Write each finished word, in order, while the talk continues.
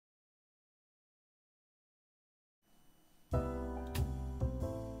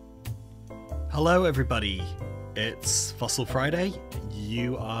Hello everybody, it's Fossil Friday.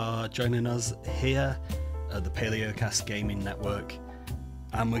 You are joining us here at the Palaeocast Gaming Network,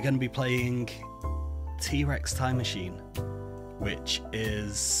 and we're going to be playing T.rex Time Machine, which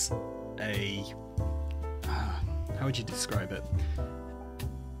is a... how would you describe it?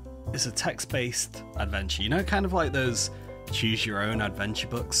 It's a text-based adventure, you know, kind of like those choose-your-own adventure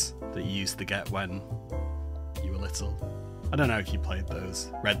books that you used to get when you were little. I don't know if you played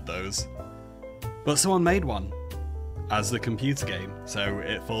those, read those. But someone made one as the computer game, so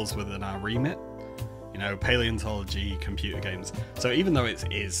it falls within our remit. You know, paleontology, computer games. So even though it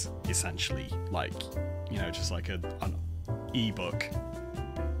is essentially like, you know, just like an ebook,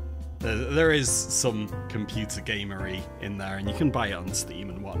 there is some computer gamery in there, and you can buy it on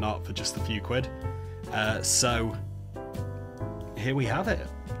Steam and whatnot for just a few quid. So here we have it,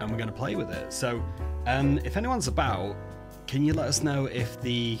 and we're going to play with it. So if anyone's about, can you let us know if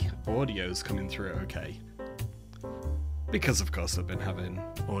the audio's coming through okay? Because of course I've been having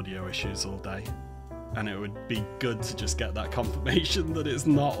audio issues all day, and it would be good to just get that confirmation that it's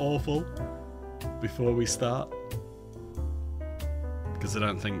not awful before we start. Because I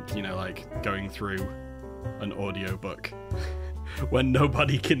don't think, you know, like going through an audiobook when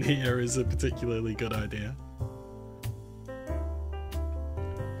nobody can hear is a particularly good idea.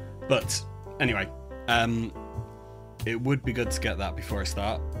 But anyway, it would be good to get that before I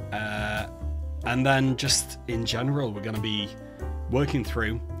start. And then just in general, we're going to be working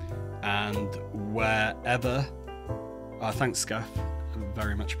through, and wherever... thanks, Scaff.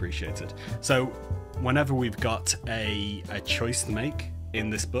 Very much appreciated. So whenever we've got a choice to make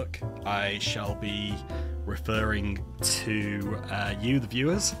in this book, I shall be referring to you, the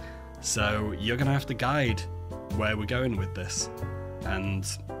viewers. So you're going to have to guide where we're going with this. And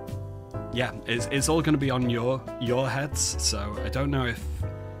yeah, it's all going to be on your heads, so I don't know if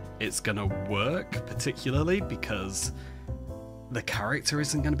it's going to work particularly, because the character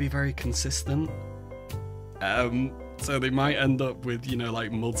isn't going to be very consistent. So they might end up with, you know,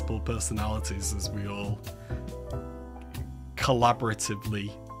 like multiple personalities as we all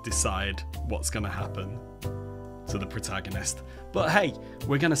collaboratively decide what's going to happen to the protagonist. But hey,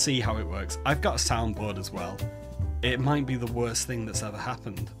 we're going to see how it works. I've got a soundboard as well. It might be the worst thing that's ever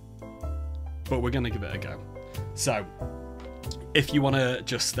happened, but we're going to give it a go. So if you want to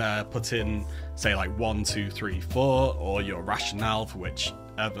just put in, say, like 1, 2, 3, 4, or your rationale for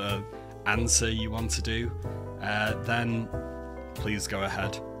whichever answer you want to do, then please go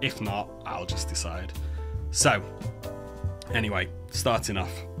ahead. If not, I'll just decide. So anyway, starting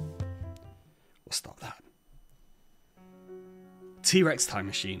off, we'll stop that. T.rex Time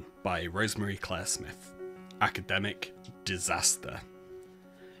Machine by Rosemary Claire Smith. Academic disaster.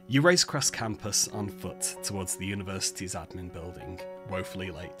 You race across campus on foot towards the university's admin building, woefully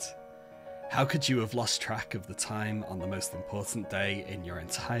late. How could you have lost track of the time on the most important day in your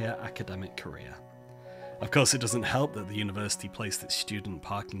entire academic career? Of course, it doesn't help that the university placed its student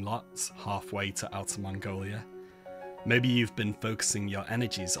parking lots halfway to Outer Mongolia. Maybe you've been focusing your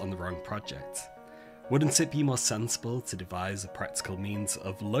energies on the wrong project. Wouldn't it be more sensible to devise a practical means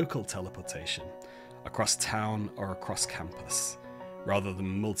of local teleportation, across town or across campus, rather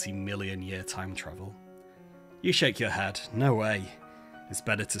than multi-million-year time travel? You shake your head. No way. It's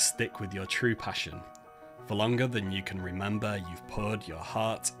better to stick with your true passion. For longer than you can remember, you've poured your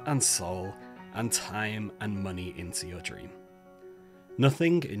heart and soul and time and money into your dream.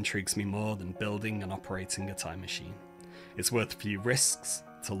 Nothing intrigues me more than building and operating a time machine. It's worth a few risks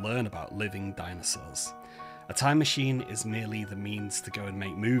to learn about living dinosaurs. A time machine is merely the means to go and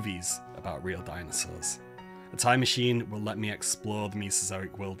make movies about real dinosaurs. A time machine will let me explore the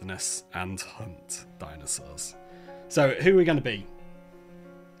Mesozoic wilderness and hunt dinosaurs. So, who are we going to be?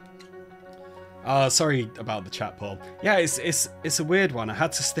 Sorry about the chat, Paul. Yeah, it's a weird one. I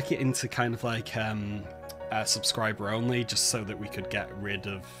had to stick it into kind of like subscriber only, just so that we could get rid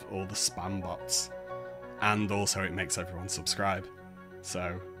of all the spam bots. And also it makes everyone subscribe.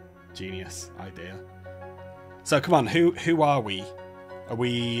 So, genius idea. So come on, who are we? Are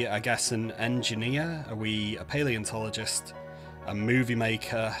we, I guess, an engineer? Are we a paleontologist, a movie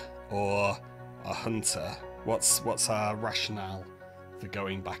maker, or a hunter? What's our rationale for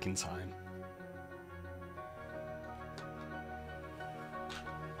going back in time?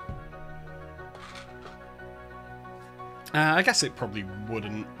 I guess it probably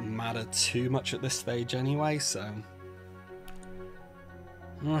wouldn't matter too much at this stage anyway, so...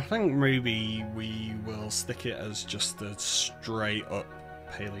 I think maybe we will stick it as just a straight up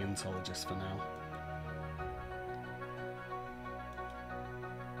paleontologist for now.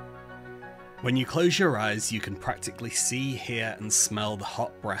 When you close your eyes, you can practically see, hear and smell the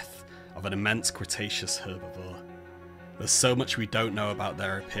hot breath of an immense Cretaceous herbivore. There's so much we don't know about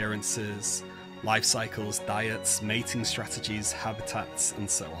their appearances, life cycles, diets, mating strategies, habitats, and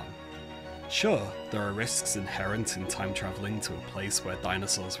so on. Sure, there are risks inherent in time travelling to a place where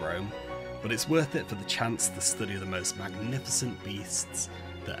dinosaurs roam, but it's worth it for the chance to study the most magnificent beasts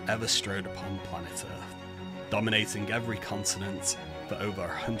that ever strode upon planet Earth, dominating every continent for over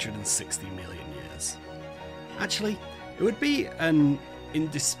 160 million years. Actually, it would be an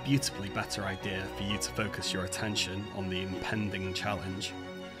indisputably better idea for you to focus your attention on the impending challenge.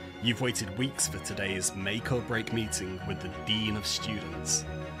 You've waited weeks for today's make or break meeting with the Dean of Students,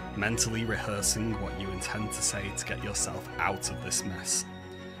 mentally rehearsing what you intend to say to get yourself out of this mess.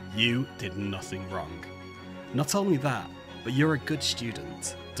 You did nothing wrong. Not only that, but you're a good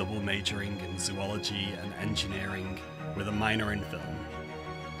student, double majoring in zoology and engineering with a minor in film.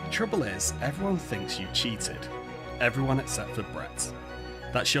 The trouble is, everyone thinks you cheated. Everyone except for Brett.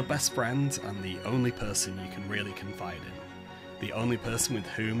 That's your best friend and the only person you can really confide in. The only person with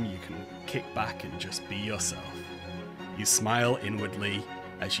whom you can kick back and just be yourself. You smile inwardly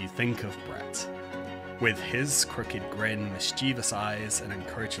as you think of Brett. With his crooked grin, mischievous eyes and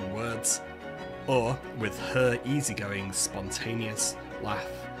encouraging words, or with her easygoing, spontaneous laugh,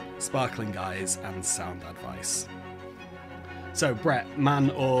 sparkling eyes and sound advice. So Brett, man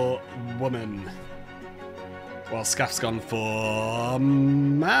or woman? Well, Scaff's gone for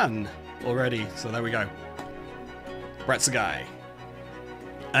man already, so there we go. Brett's a guy.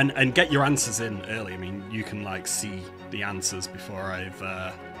 And get your answers in early. I mean, you can like see the answers before I've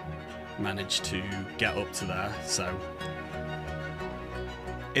managed to get up to there, so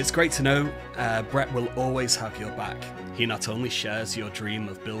it's great to know Brett will always have your back. He not only shares your dream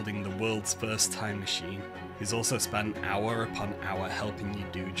of building the world's first time machine, he's also spent hour upon hour helping you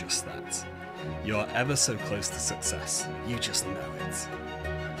do just that. You're ever so close to success, you just know it.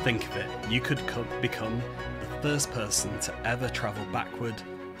 Think of it, you could become the first person to ever travel backward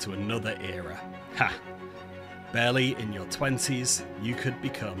to another era. Ha! Barely in your 20s, you could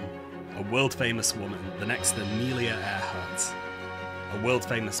become a world-famous woman, the next Amelia Earhart. A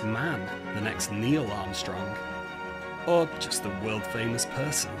world-famous man, the next Neil Armstrong. Or just a world-famous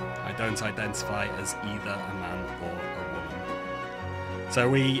person. I don't identify as either a man or a woman. So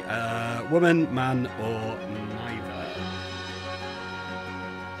we, woman, man, or neither.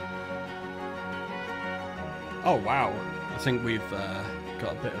 Oh wow, I think we've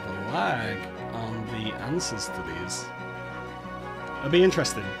got a bit of a lag on the answers to these. It'll be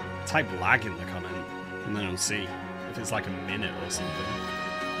interesting. Type lag in the comment, and then we'll see if it's like a minute or something.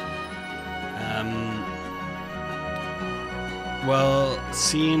 Well,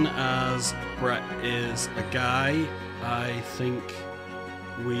 seeing as Brett is a guy, I think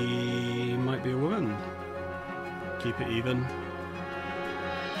we might be a woman. Keep it even.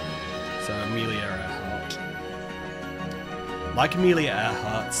 So Amelia Earhart. Like Amelia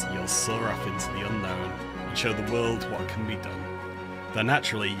Earhart, you'll soar off into the unknown and show the world what can be done. Though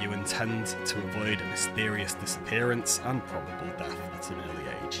naturally you intend to avoid a mysterious disappearance and probable death at an early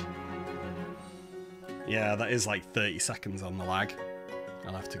age. Yeah, that is like 30 seconds on the lag.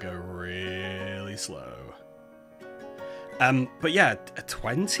 I'll have to go really slow. But yeah,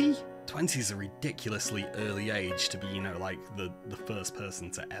 20? 20 is a ridiculously early age to be, you know, like the first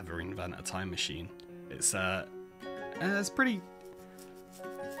person to ever invent a time machine. It's pretty...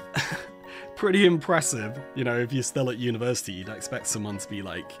 pretty impressive. You know, if you're still at university, you'd expect someone to be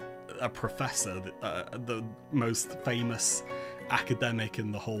like a professor, the most famous academic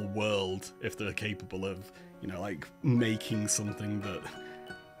in the whole world, if they're capable of, you know, like making something that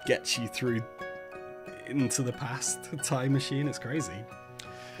gets you through into the past. A time machine, it's crazy.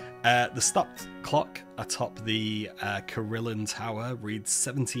 The stopped clock atop the Carillion Tower reads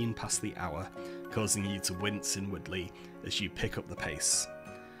 17 past the hour, causing you to wince inwardly as you pick up the pace.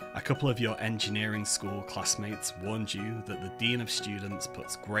 A couple of your engineering school classmates warned you that the Dean of Students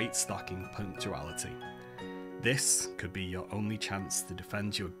puts great stock in punctuality. This could be your only chance to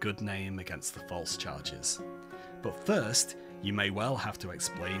defend your good name against the false charges. But first, you may well have to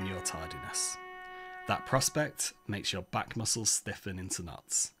explain your tardiness. That prospect makes your back muscles stiffen into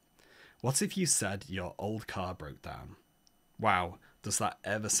knots. What if you said your old car broke down? Wow, does that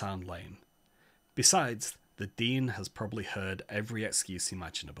ever sound lame? Besides, the Dean has probably heard every excuse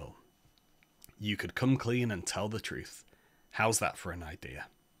imaginable. You could come clean and tell the truth. How's that for an idea?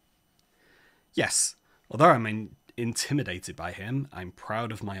 Yes, although I'm intimidated by him, I'm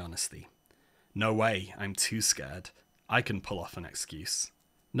proud of my honesty. No way, I'm too scared. I can pull off an excuse.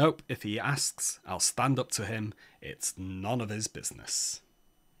 Nope, if he asks, I'll stand up to him. It's none of his business.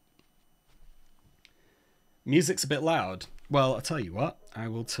 Music's a bit loud. Well, I'll tell you what, I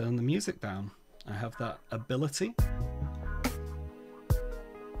will turn the music down. I have that ability.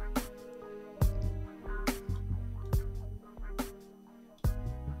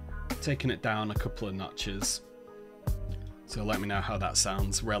 Taking it down a couple of notches. So let me know how that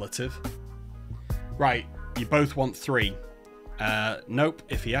sounds relative. Right, you both want 3. Nope,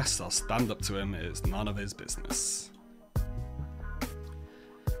 if he asks, I'll stand up to him. It's none of his business.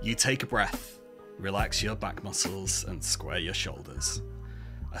 You take a breath, relax your back muscles and square your shoulders.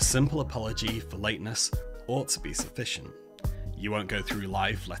 A simple apology for lateness ought to be sufficient. You won't go through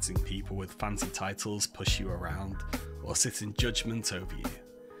life letting people with fancy titles push you around or sit in judgment over you.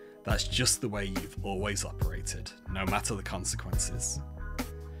 That's just the way you've always operated, no matter the consequences.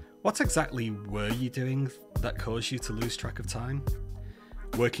 What exactly were you doing that caused you to lose track of time?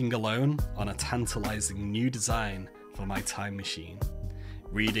 Working alone on a tantalizing new design for my time machine.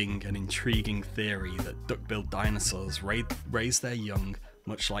 Reading an intriguing theory that duck-billed dinosaurs raise their young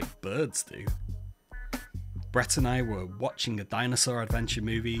much like birds do. Brett and I were watching a dinosaur adventure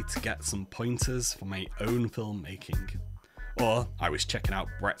movie to get some pointers for my own filmmaking. Or I was checking out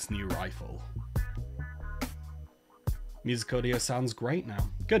Brett's new rifle. Music audio sounds great now.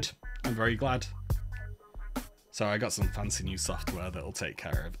 Good, I'm very glad. So I got some fancy new software that'll take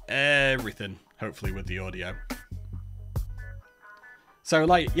care of everything, hopefully with the audio. So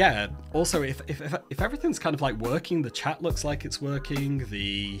like, yeah, also if everything's kind of like working, the chat looks like it's working,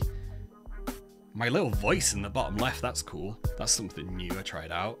 my little voice in the bottom left, that's cool. That's something new I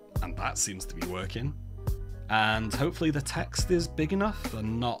tried out, and that seems to be working. And hopefully the text is big enough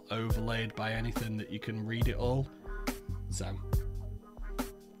and not overlaid by anything that you can read it all. So,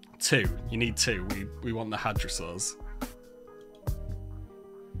 2. You need 2. We want the hadrosaurs.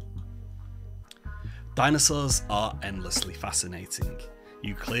 Dinosaurs are endlessly fascinating.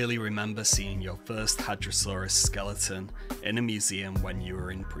 You clearly remember seeing your first Hadrosaurus skeleton in a museum when you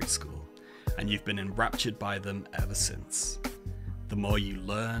were in preschool, and you've been enraptured by them ever since. The more you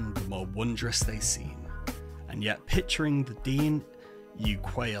learn, the more wondrous they seem. And yet picturing the Dean, you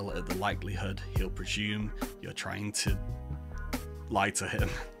quail at the likelihood he'll presume you're trying to lie to him.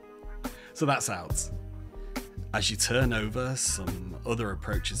 So that's out. As you turn over some other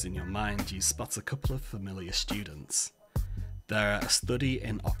approaches in your mind, you spot a couple of familiar students. They're a study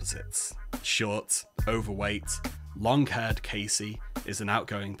in opposites. Short, overweight, long-haired Casey is an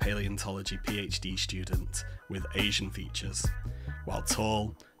outgoing paleontology PhD student with Asian features, while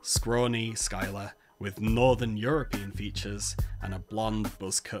tall, scrawny Skylar with Northern European features and a blonde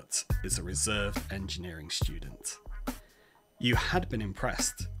buzz cut is a reserve engineering student. You had been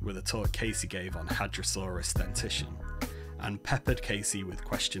impressed with a talk Casey gave on Hadrosaurus dentition, and peppered Casey with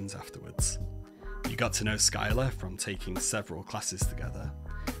questions afterwards. You got to know Skylar from taking several classes together.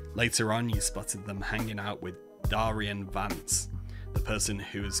 Later on, you spotted them hanging out with Darian Vance, the person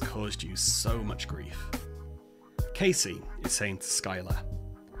who has caused you so much grief. Casey is saying to Skylar,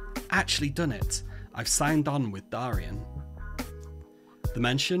 "Actually done it. I've signed on with Darian." The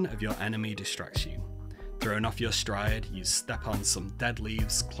mention of your enemy distracts you. Thrown off your stride, you step on some dead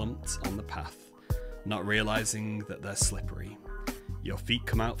leaves clumped on the path, not realizing that they're slippery. Your feet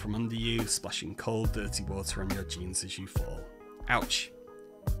come out from under you, splashing cold, dirty water on your jeans as you fall. Ouch.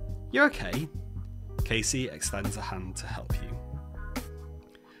 "You okay?" Casey extends a hand to help you.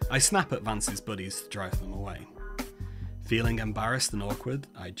 I snap at Vance's buddies to drive them away. Feeling embarrassed and awkward,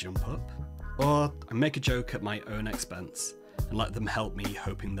 I jump up. Or I make a joke at my own expense and let them help me,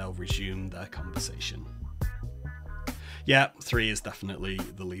 hoping they'll resume their conversation. Yeah, 3 is definitely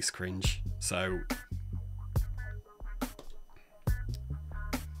the least cringe, so...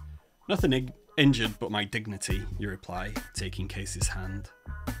 "Nothing injured but my dignity," you reply, taking Casey's hand.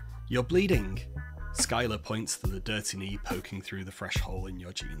 "You're bleeding." Skylar points to the dirty knee poking through the fresh hole in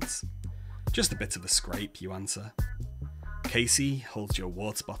your jeans. "Just a bit of a scrape," you answer. Casey holds your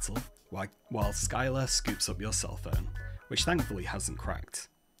water bottle, while Skylar scoops up your cell phone, which thankfully hasn't cracked.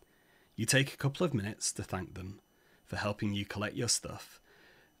 You take a couple of minutes to thank them for helping you collect your stuff,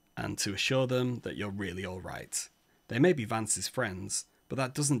 and to assure them that you're really alright. They may be Vance's friends, but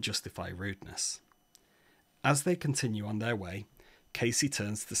that doesn't justify rudeness. As they continue on their way, Casey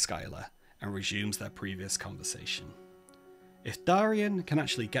turns to Skylar and resumes their previous conversation. "If Darian can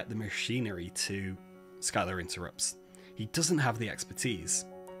actually get the machinery to..." Skylar interrupts. "He doesn't have the expertise.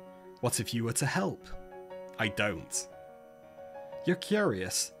 What if you were to help?" "I don't." You're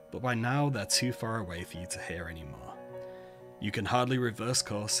curious, but by now they're too far away for you to hear anymore. You can hardly reverse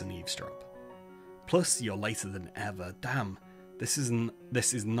course and eavesdrop. Plus, you're later than ever. Damn, this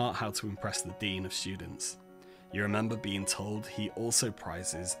is not how to impress the dean of students. You remember being told he also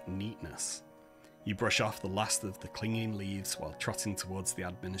prizes neatness. You brush off the last of the clinging leaves while trotting towards the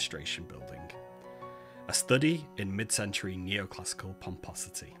administration building. A study in mid-century neoclassical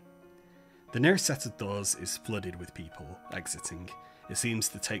pomposity. The nearest set of doors is flooded with people exiting. It seems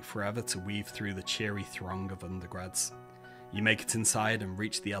to take forever to weave through the cheery throng of undergrads. You make it inside and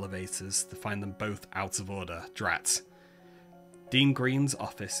reach the elevators to find them both out of order. Drat. Dean Green's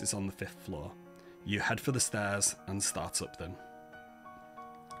office is on the 5th floor. You head for the stairs and start up them.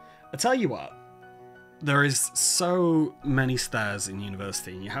 I tell you what, there is so many stairs in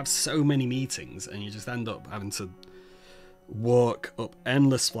university and you have so many meetings and you just end up having to walk up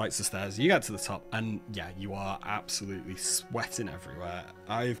endless flights of stairs. You get to the top and yeah, you are absolutely sweating everywhere.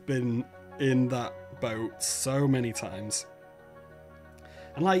 I've been in that boat so many times.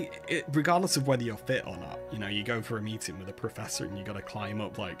 And like, regardless of whether you're fit or not, you know, you go for a meeting with a professor and you got to climb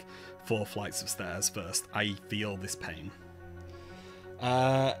up like 4 flights of stairs first. I feel this pain.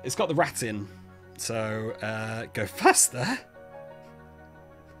 It's got the rat in, so go faster.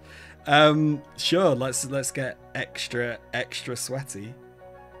 Sure, let's get extra sweaty.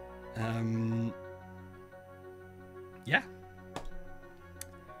 Yeah.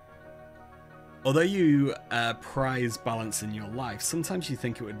 Although you prize balance in your life, sometimes you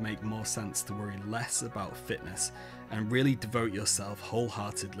think it would make more sense to worry less about fitness and really devote yourself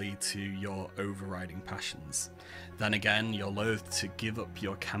wholeheartedly to your overriding passions. Then again, you're loath to give up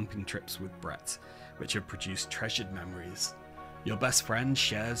your camping trips with Brett, which have produced treasured memories. Your best friend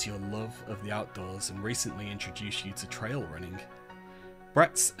shares your love of the outdoors and recently introduced you to trail running.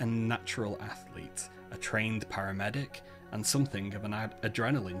 Brett's a natural athlete, a trained paramedic, and something of an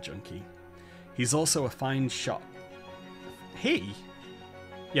adrenaline junkie. He's also a fine shot. He?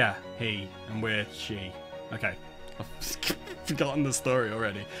 Yeah, he, and we're she. Okay, I've forgotten the story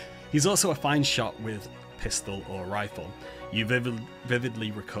already. He's also a fine shot with pistol or rifle. You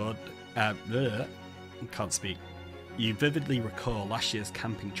vividly record... can't speak. You vividly recall last year's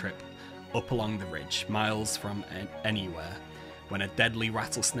camping trip up along the ridge, miles from anywhere, when a deadly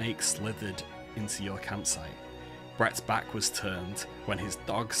rattlesnake slithered into your campsite. Brett's back was turned when his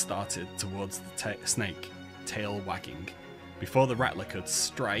dog started towards the snake, tail wagging. Before the rattler could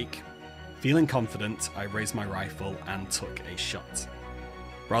strike, feeling confident, I raised my rifle and took a shot.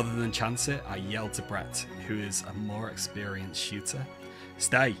 Rather than chance it, I yelled to Brett, who is a more experienced shooter.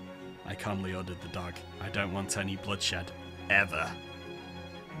 "Stay," I calmly ordered the dog. "I don't want any bloodshed. Ever."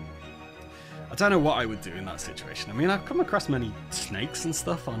 I don't know what I would do in that situation. I mean, I've come across many snakes and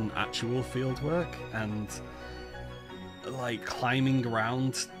stuff on actual field work, and like climbing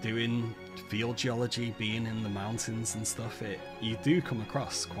around, doing field geology, being in the mountains and stuff, you do come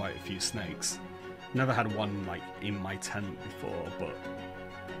across quite a few snakes. Never had one like in my tent before, but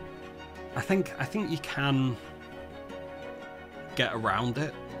I think you can get around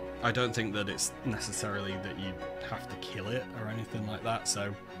it. I don't think that it's necessarily that you have to kill it or anything like that,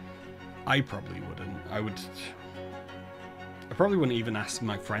 so I probably wouldn't. I probably wouldn't even ask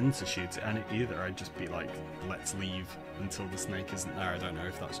my friend to shoot it either. I'd just be like, let's leave until the snake isn't there. I don't know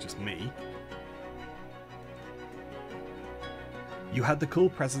if that's just me. You had the cool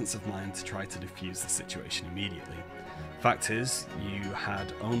presence of mind to try to defuse the situation immediately. Fact is, you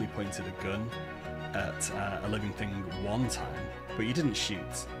had only pointed a gun at a living thing one time, but you didn't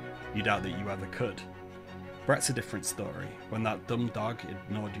shoot. You doubt that you ever could. Brett's a different story. When that dumb dog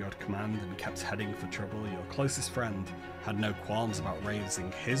ignored your command and kept heading for trouble, your closest friend had no qualms about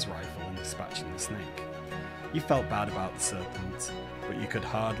raising his rifle and dispatching the snake. You felt bad about the serpent, but you could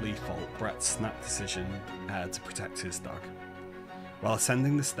hardly fault Brett's snap decision to protect his dog. While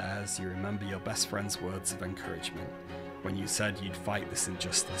ascending the stairs, you remember your best friend's words of encouragement when you said you'd fight this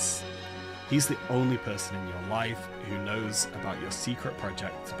injustice. He's the only person in your life who knows about your secret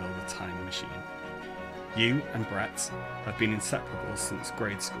project to build a time machine. You and Brett have been inseparable since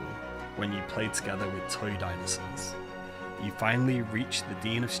grade school, when you played together with toy dinosaurs. You finally reach the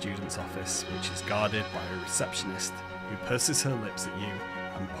Dean of Students' office, which is guarded by a receptionist who purses her lips at you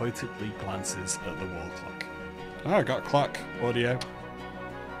and pointedly glances at the wall clock. Oh, I got a clock. Audio.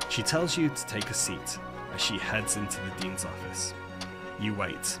 She tells you to take a seat as she heads into the Dean's office. You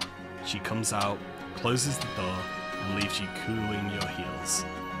wait. She comes out, closes the door, and leaves you cooling your heels.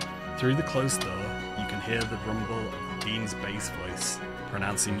 Through the closed door, you can hear the rumble of the Dean's bass voice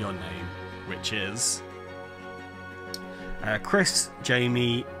pronouncing your name, which is Chris,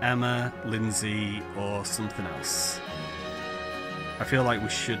 Jamie, Emma, Lindsay, or something else. I feel like we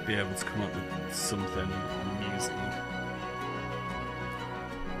should be able to come up with something amusing.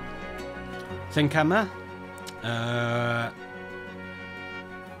 Think Emma?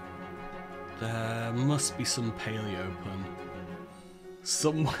 There must be some paleo pun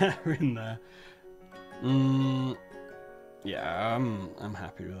somewhere in there. Yeah, I'm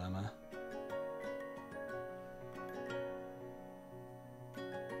happy with Emma.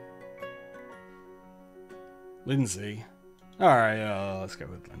 Lindsay. Alright, let's go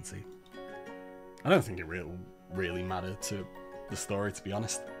with Lindsay. I don't think it really mattered to the story, to be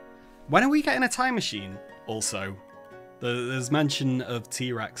honest. When are we getting a time machine? Also, there's mention of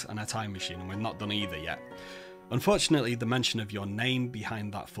T.rex and a time machine, and we've not done either yet. Unfortunately, the mention of your name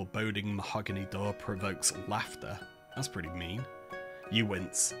behind that foreboding mahogany door provokes laughter. That's pretty mean. You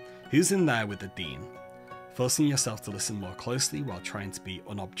wince. Who's in there with the Dean? Forcing yourself to listen more closely while trying to be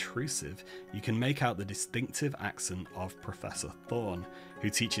unobtrusive, you can make out the distinctive accent of Professor Thorne, who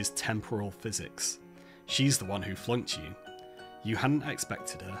teaches temporal physics. She's the one who flunked you. You hadn't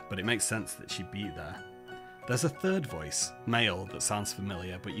expected her, but it makes sense that she'd be there. There's a third voice, male, that sounds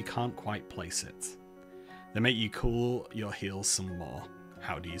familiar, but you can't quite place it. They make you cool your heels some more.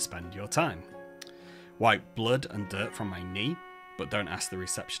 How do you spend your time? Wipe blood and dirt from my knee, but don't ask the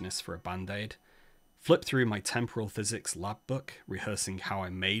receptionist for a band-aid. Flip through my temporal physics lab book, rehearsing how I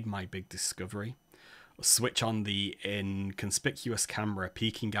made my big discovery. Switch on the inconspicuous camera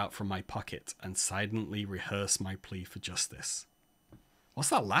peeking out from my pocket and silently rehearse my plea for justice. What's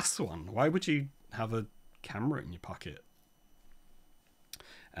that last one? Why would you have a camera in your pocket?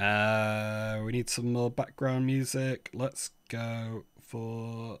 We need some more background music. Let's go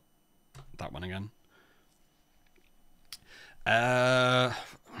for that one again. Well,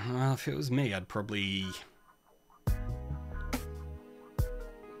 if it was me, I'd probably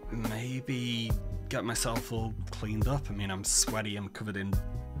maybe get myself all cleaned up. I mean, I'm sweaty, I'm covered in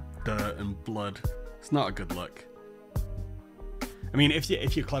dirt and blood. It's not a good look. I mean, if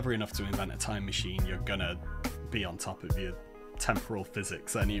you're clever enough to invent a time machine, you're gonna be on top of your temporal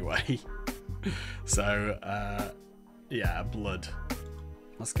physics anyway. So, yeah, blood.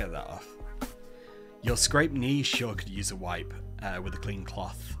 Let's get that off. Your scraped knee sure could use a wipe with a clean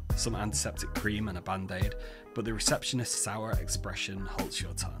cloth, some antiseptic cream and a band-aid, but the receptionist's sour expression halts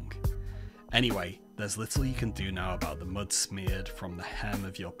your tongue. Anyway, there's little you can do now about the mud smeared from the hem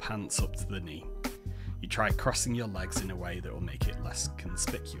of your pants up to the knee. You try crossing your legs in a way that will make it less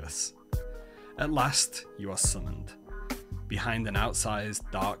conspicuous. At last, you are summoned. Behind an outsized,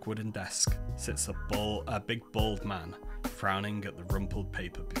 dark wooden desk sits a big bald man, frowning at the rumpled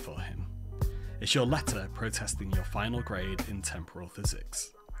paper before him. It's your letter protesting your final grade in temporal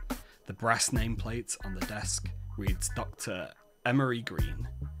physics. The brass nameplate on the desk reads Dr. Emery Green.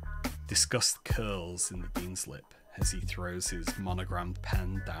 Disgust curls in the dean's lip as he throws his monogrammed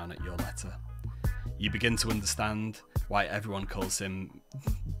pen down at your letter. You begin to understand why everyone calls him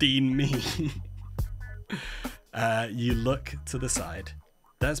Dean Me. You look to the side.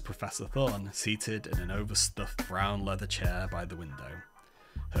 There's Professor Thorne, seated in an overstuffed brown leather chair by the window.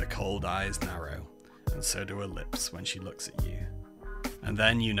 Her cold eyes narrow, and so do her lips when she looks at you. And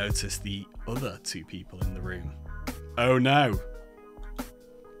then you notice the other two people in the room. Oh no!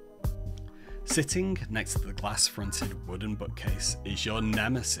 Sitting next to the glass-fronted wooden bookcase is your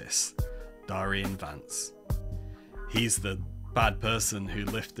nemesis, Darian Vance. He's the bad person who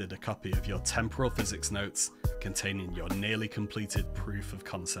lifted a copy of your temporal physics notes containing your nearly completed proof of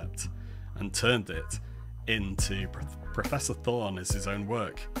concept and turned it into Professor Thorne as his own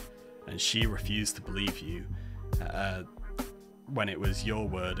work, and she refused to believe you when it was your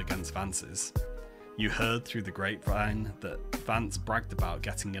word against Vance's. You heard through the grapevine that Vance bragged about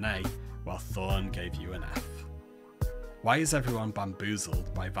getting an A while Thorne gave you an F. Why is everyone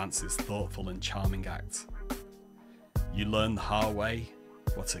bamboozled by Vance's thoughtful and charming act? You learn the hard way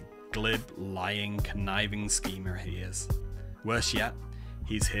what a glib, lying, conniving schemer he is. Worse yet,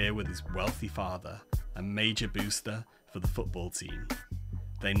 he's here with his wealthy father, a major booster for the football team.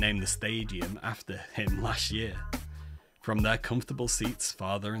 They named the stadium after him last year. From their comfortable seats,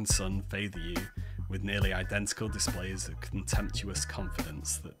 father and son favour you with nearly identical displays of contemptuous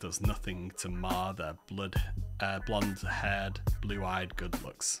confidence that does nothing to mar their blonde-haired, blue-eyed good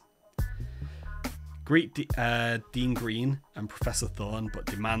looks. Greet Dean Green and Professor Thorne, but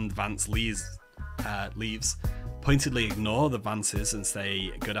demand Vance leaves, pointedly ignore the Vances and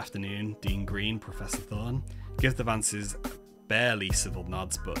say, "Good afternoon, Dean Green, Professor Thorne." Give the Vances barely civil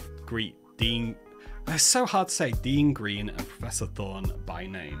nods, but greet Dean... It's so hard to say Dean Green and Professor Thorne by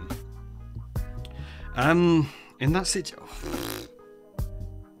name. In that situation...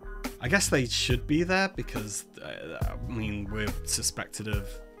 I guess they should be there because, I mean, we're suspected of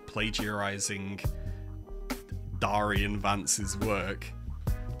plagiarizing Darian Vance's work.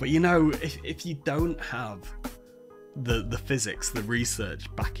 But you know, if you don't have the physics, the research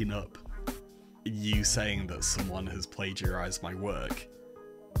backing up you saying that someone has plagiarized my work,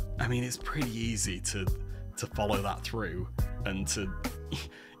 I mean, it's pretty easy to follow that through and to,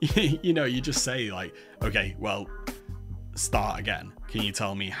 you know, you just say like, okay, well, start again. Can you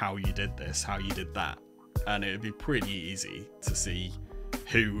tell me how you did this, how you did that? And it'd be pretty easy to see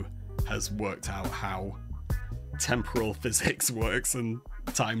who has worked out how temporal physics works and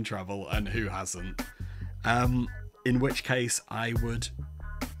time travel and who hasn't. In which case I would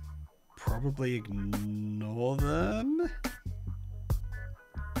probably ignore them.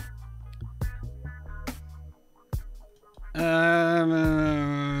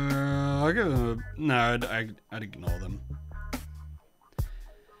 I'd ignore them.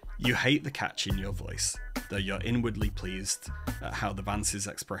 You hate the catch in your voice, though you're inwardly pleased at how the Vance's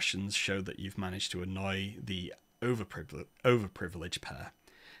expressions show that you've managed to annoy the overprivileged pair.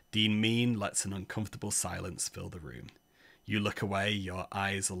 Dean Mean lets an uncomfortable silence fill the room. You look away, your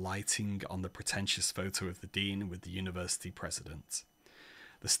eyes alighting on the pretentious photo of the dean with the university president,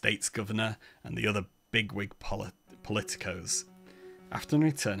 the state's governor, and the other bigwig politicos. After an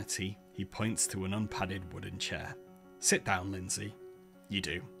eternity, he points to an unpadded wooden chair. Sit down, Lindsay. You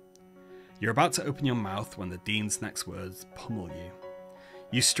do. You're about to open your mouth when the dean's next words pummel you.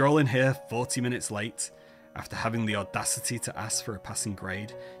 You stroll in here 40 minutes late. After having the audacity to ask for a passing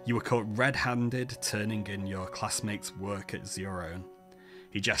grade, you were caught red-handed turning in your classmate's work as your own.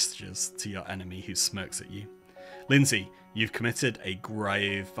 He gestures to your enemy who smirks at you. Lindsay, you've committed a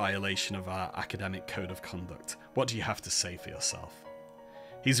grave violation of our academic code of conduct. What do you have to say for yourself?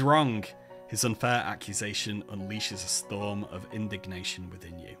 He's wrong. His unfair accusation unleashes a storm of indignation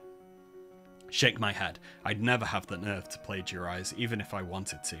within you. Shake my head. I'd never have the nerve to plagiarize, even if I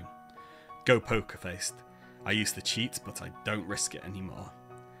wanted to. Go poker-faced. I used to cheat, but I don't risk it anymore.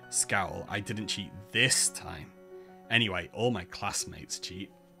 Scowl. I didn't cheat this time. Anyway, all my classmates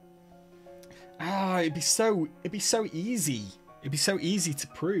cheat. It'd be so easy. It'd be so easy to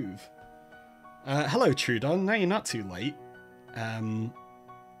prove. Hello, Trudon. No, you're not too late.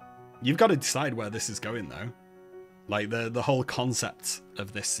 You've got to decide where this is going, though. Like, the whole concept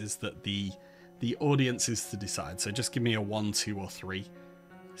of this is that the audience is to decide. So just give me a 1, 2, or 3.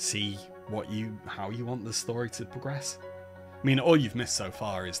 See how you want the story to progress. I mean, all you've missed so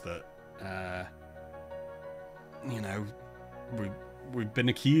far is that, you know, we've been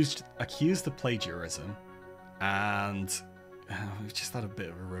accused of plagiarism, and we've just had a bit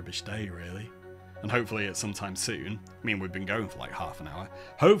of a rubbish day, really. And hopefully at some time soon, I mean, we've been going for like half an hour.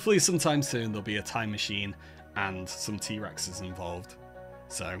 Hopefully sometime soon there'll be a time machine and some T-Rexes involved.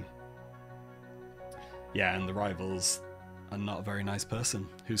 So, yeah, and the rivals are not a very nice person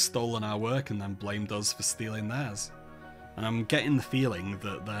who's stolen our work and then blamed us for stealing theirs. And I'm getting the feeling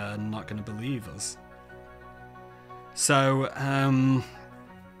that they're not going to believe us. So,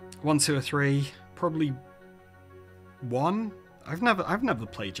 1, 2, or 3, probably 1. I've never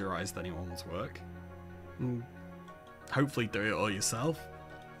plagiarized anyone's work. Hopefully do it all yourself.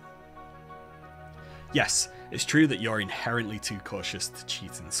 Yes, it's true that you're inherently too cautious to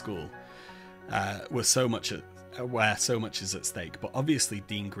cheat in school, where so much is at stake, but obviously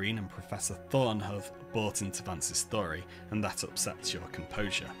Dean Green and Professor Thorne have bought into Vance's story, and that upsets your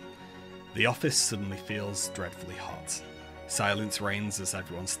composure. The office suddenly feels dreadfully hot. Silence reigns as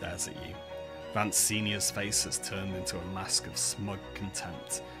everyone stares at you. Vance Sr.'s face has turned into a mask of smug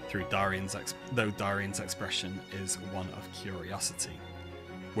contempt, though Darian's expression is one of curiosity.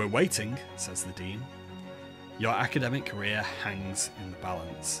 We're waiting, says the Dean. Your academic career hangs in the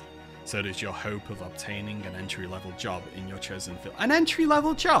balance. So does your hope of obtaining an entry-level job in your chosen field. An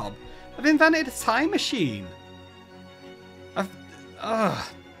entry-level job? I've invented a time machine!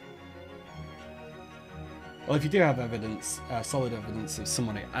 Well, if you do have evidence, solid evidence of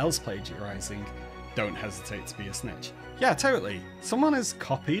someone else plagiarizing, don't hesitate to be a snitch. Yeah, totally. Someone has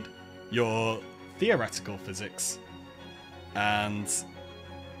copied your theoretical physics, and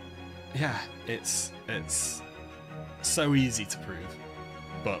yeah, it's so easy to prove.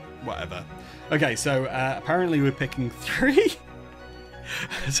 But whatever. Okay, so apparently we're picking 3.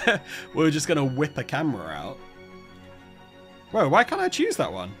 So we're just gonna whip a camera out. Whoa, why can't I choose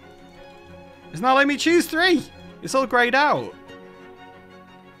that one? It's not letting me choose 3. It's all grayed out.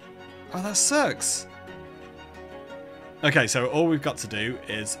 Oh, that sucks. Okay, so all we've got to do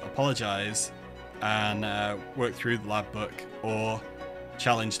is apologize and work through the lab book, or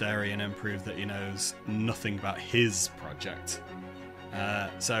challenge Darian and prove that he knows nothing about his project.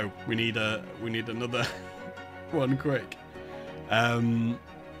 So we need another one quick.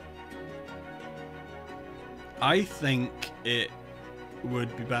 I think it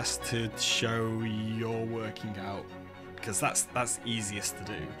would be best to show your working out, because that's easiest to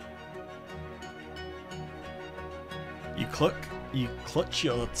do. You cluck You clutch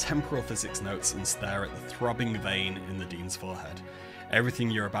your temporal physics notes and stare at the throbbing vein in the Dean's forehead. Everything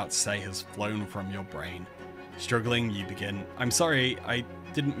you're about to say has flown from your brain. Struggling, you begin, "I'm sorry, I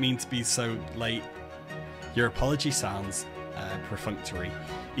didn't mean to be so late." Your apology sounds perfunctory,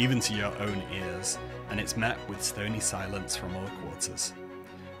 even to your own ears, and it's met with stony silence from all quarters.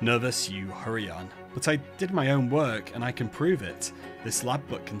 Nervous, you hurry on. "But I did my own work, and I can prove it. This lab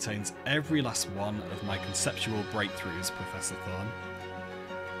book contains every last one of my conceptual breakthroughs, Professor Thorne."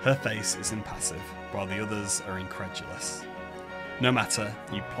 Her face is impassive, while the others are incredulous. No matter,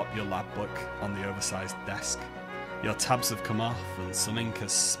 you plop your lab book on the oversized desk. Your tabs have come off, and some ink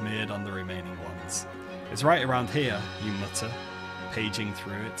has smeared on the remaining ones. "It's right around here," you mutter, paging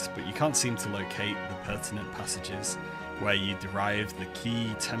through it, but you can't seem to locate the pertinent passages where you derive the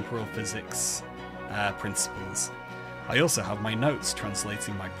key temporal physics principles. I also have my notes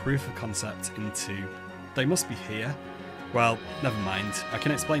translating my proof of concept into, "They must be here." Well, never mind, I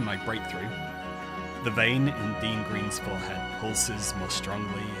can explain my breakthrough. The vein in Dean Green's forehead pulses more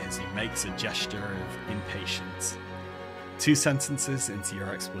strongly as he makes a gesture of impatience. 2 sentences into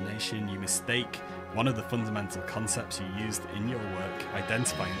your explanation, you mistake one of the fundamental concepts you used in your work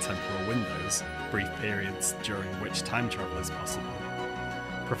identifying temporal windows, brief periods during which time travel is possible.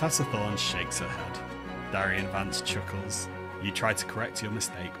 Professor Thorne shakes her head. Darian Vance chuckles. You try to correct your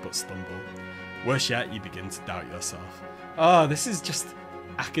mistake but stumble. Worse yet, you begin to doubt yourself. Oh, this is just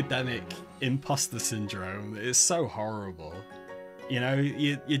academic imposter syndrome. It's so horrible. You know,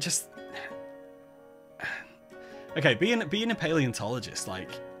 you just... Okay, being a paleontologist, like,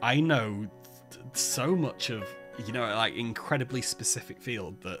 I know so much of, you know, like, incredibly specific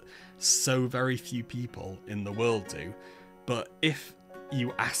field that so very few people in the world do. But if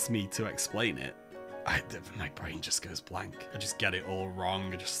you ask me to explain it, my brain just goes blank. I just get it all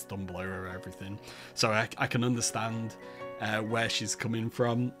wrong. I just stumble over everything. So I can understand where she's coming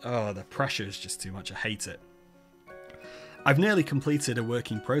from. Oh, the pressure is just too much. I hate it. I've nearly completed a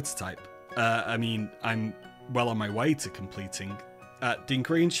working prototype. I mean, I'm well on my way to completing. Dean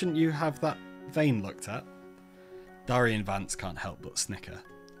Green, shouldn't you have that vein looked at? Darian Vance can't help but snicker.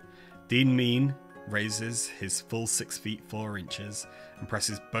 Dean Mean raises his full 6 feet 4 inches and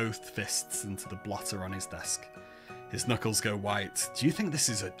presses both fists into the blotter on his desk. His knuckles go white. "Do you think this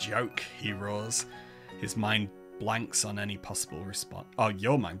is a joke?" he roars. His mind blanks on any possible response. Oh,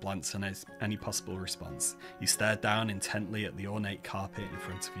 your mind blanks on any possible response. You stare down intently at the ornate carpet in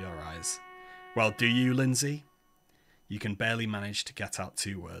front of your eyes. "Well, do you, Lindsay?" You can barely manage to get out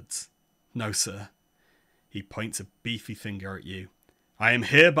 2 words. "No, sir." He points a beefy finger at you. "I am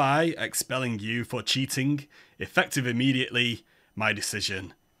hereby expelling you for cheating. Effective immediately. My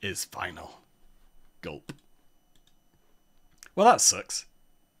decision is final." Gulp. Well, that sucks.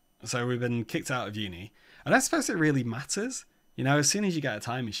 So we've been kicked out of uni. I don't suppose it really matters. You know, as soon as you get a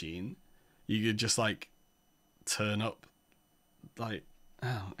time machine, you could just, like, turn up, like,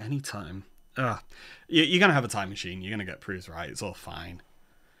 oh, anytime. You're going to have a time machine. You're going to get proofs right. It's all fine.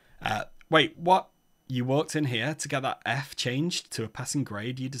 Wait, what? You walked in here to get that F changed to a passing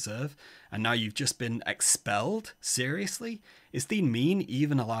grade you deserve, and now you've just been expelled? Seriously? Is Dean Mean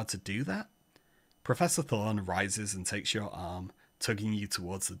even allowed to do that? Professor Thorne rises and takes your arm, tugging you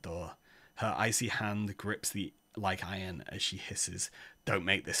towards the door. Her icy hand grips like iron as she hisses, "Don't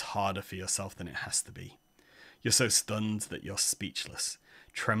make this harder for yourself than it has to be." You're so stunned that you're speechless.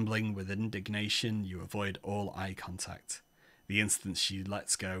 Trembling with indignation, you avoid all eye contact. The instant she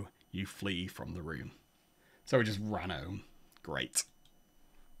lets go, you flee from the room. So we just ran home. Great.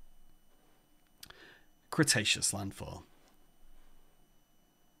 Cretaceous landfall.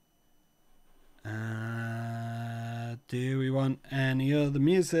 Do we want any other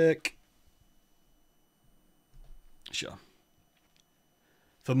music? Sure.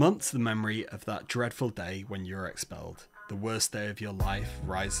 For months, the memory of that dreadful day when you were expelled, the worst day of your life,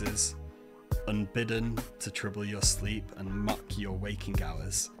 rises, unbidden, to trouble your sleep and mock your waking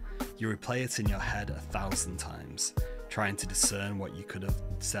hours. You replay it in your head 1,000 times, trying to discern what you could have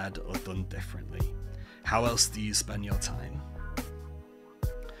said or done differently. How else do you spend your time?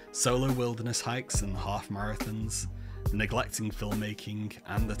 Solo wilderness hikes and half marathons, neglecting filmmaking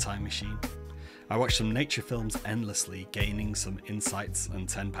and the time machine. I watch some nature films endlessly, gaining some insights and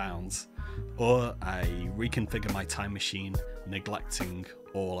 £10. Or I reconfigure my time machine, neglecting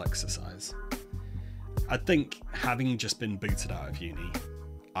all exercise. I think, having just been booted out of uni,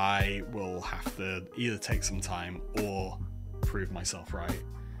 I will have to either take some time or prove myself right.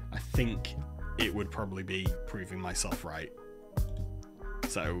 I think it would probably be proving myself right.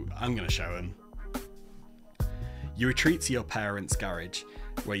 So I'm going to show him. You retreat to your parents' garage,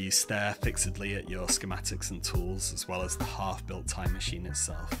 where you stare fixedly at your schematics and tools, as well as the half-built time machine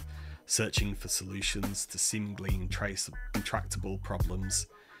itself, searching for solutions to seemingly intractable problems.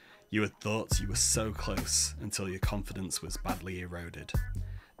 You had thought you were so close until your confidence was badly eroded.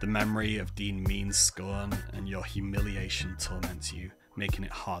 The memory of Dean Mean's scorn and your humiliation torments you, making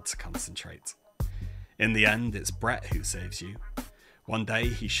it hard to concentrate. In the end, it's Brett who saves you. One day,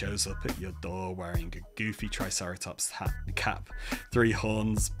 he shows up at your door wearing a goofy Triceratops cap, 3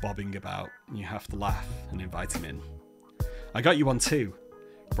 horns bobbing about. You have to laugh and invite him in. I got you one too.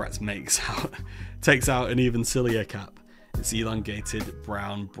 Brett takes out an even sillier cap. Its elongated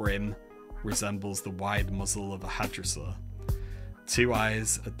brown brim resembles the wide muzzle of a hadrosaur. 2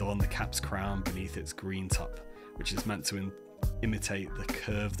 eyes adorn the cap's crown beneath its green top, which is meant to imitate the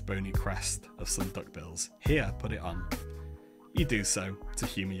curved bony crest of some duckbills. Here, put it on. You do so, to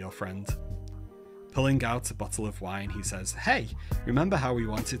humour your friend. Pulling out a bottle of wine, he says, "Hey, remember how we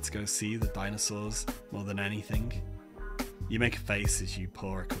wanted to go see the dinosaurs more than anything?" You make a face as you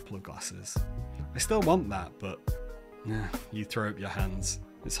pour a couple of glasses. "I still want that, but..." You throw up your hands.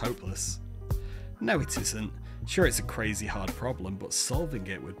 "It's hopeless." "No, it isn't. Sure, it's a crazy hard problem, but solving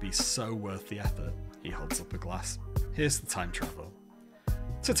it would be so worth the effort." He holds up a glass. "Here's the time travel."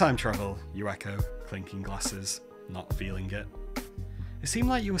 "To time travel," you echo, clinking glasses, not feeling it. "It seemed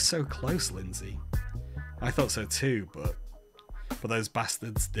like you were so close, Lindsay." "I thought so too, but those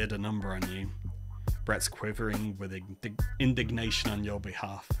bastards did a number on you." Brett's quivering with indignation on your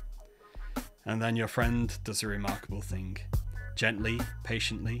behalf. And then your friend does a remarkable thing. Gently,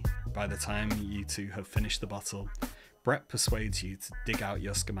 patiently, by the time you two have finished the bottle, Brett persuades you to dig out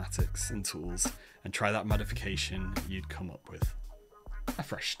your schematics and tools and try that modification you'd come up with. A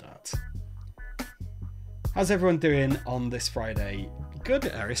fresh start. How's everyone doing on this Friday? Good,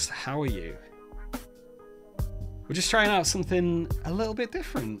 Eris. How are you? We're just trying out something a little bit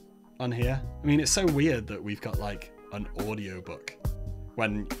different on here. I mean, it's so weird that we've got like an audiobook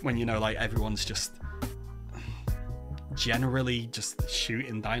when you know, like, everyone's just generally just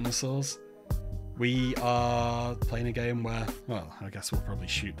shooting dinosaurs. We are playing a game where, well, I guess we'll probably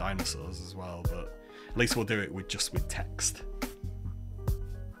shoot dinosaurs as well, but at least we'll do it with text.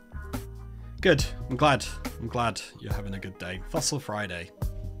 Good. I'm glad you're having a good day. Fossil Friday.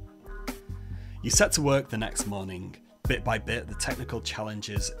 You set to work the next morning. Bit by bit, the technical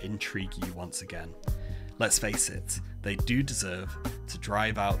challenges intrigue you once again. Let's face it, they do deserve to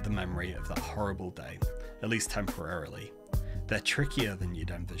drive out the memory of that horrible day, at least temporarily. They're trickier than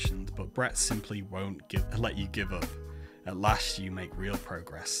you'd envisioned, but Brett simply won't let you give up. At last, you make real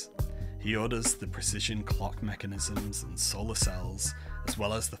progress. He orders the precision clock mechanisms and solar cells, as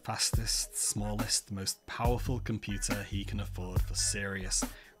well as the fastest, smallest, most powerful computer he can afford for serious,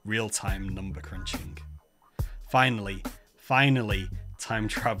 real-time number crunching. Finally, time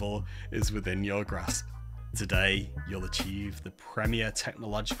travel is within your grasp. Today, you'll achieve the premier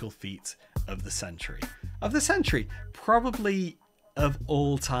technological feat of the century. Of the century? Probably of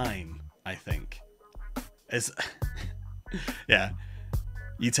all time, I think. Yeah.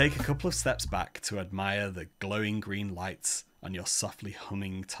 You take a couple of steps back to admire the glowing green lights on your softly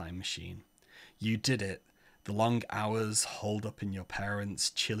humming time machine. You did it. The long hours holed up in your parents'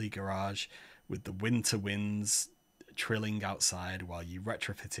 chilly garage with the winter winds trilling outside while you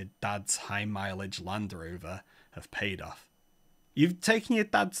retrofitted Dad's high-mileage Land Rover have paid off. You've taken your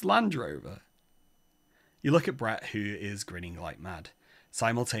dad's Land Rover? You look at Brett, who is grinning like mad.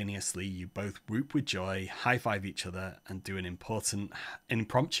 Simultaneously, you both whoop with joy, high-five each other, and do an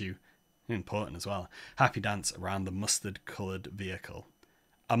impromptu, important as well, happy dance around the mustard-coloured vehicle.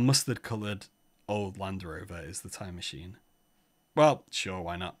 A mustard-coloured old Land Rover is the time machine. Well, sure,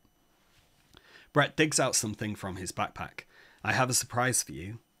 why not? Brett digs out something from his backpack. "I have a surprise for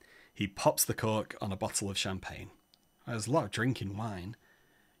you." He pops the cork on a bottle of champagne. There's a lot of drinking wine.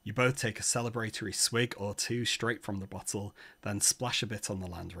 You both take a celebratory swig or two straight from the bottle, then splash a bit on the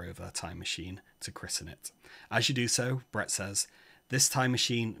Land Rover time machine to christen it. As you do so, Brett says, "This time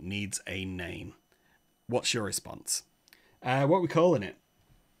machine needs a name." What's your response? What are we calling it?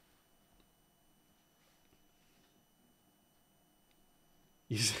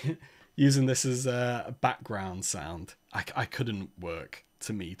 Using this as a background sound. I couldn't work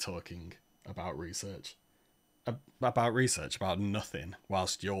to me talking about research. About nothing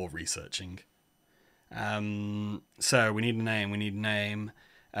whilst you're researching. So we need a name.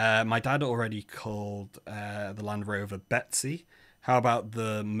 My dad already called the Land Rover Betsy. How about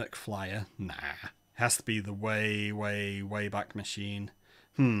the McFlyer? Nah, it has to be the way back machine.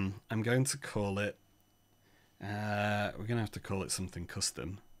 I'm going to call it, we're going to have to call it something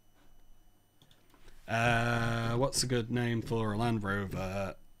custom. What's a good name for a Land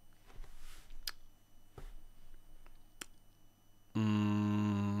Rover?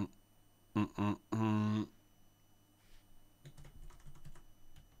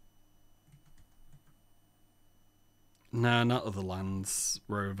 No, not Other Lands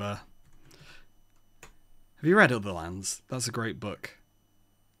Rover. Have you read Other Lands? That's a great book.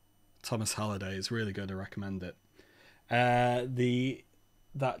 Thomas Halliday is really good. I recommend it.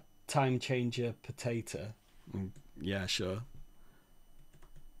 That Time Changer Potato. Yeah, sure.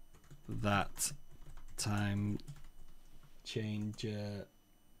 That Time Changer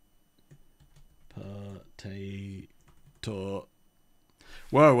Potato.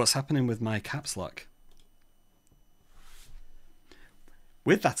 Whoa, what's happening with my caps lock?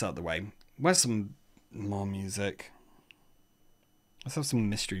 With that out of the way, where's some more music? Let's have some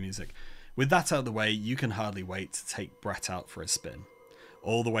mystery music. With that out of the way, you can hardly wait to take Brett out for a spin.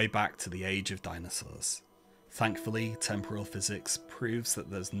 All the way back to the age of dinosaurs. Thankfully, temporal physics proves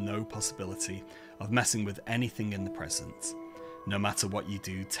that there's no possibility of messing with anything in the present, no matter what you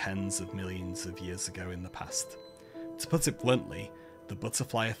do tens of millions of years ago in the past. To put it bluntly, the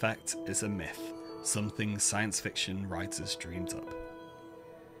butterfly effect is a myth, something science fiction writers dreamed up.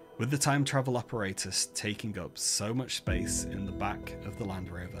 With the time travel apparatus taking up so much space in the back of the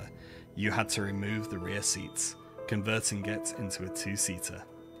Land Rover, you had to remove the rear seats, converting it into a two-seater.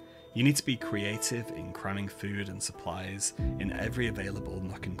 You need to be creative in cramming food and supplies in every available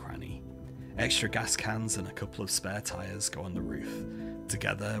nook and cranny. Extra gas cans and a couple of spare tyres go on the roof,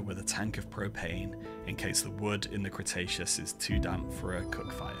 together with a tank of propane in case the wood in the Cretaceous is too damp for a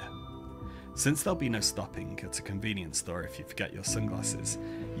cook fire. Since there'll be no stopping at a convenience store if you forget your sunglasses,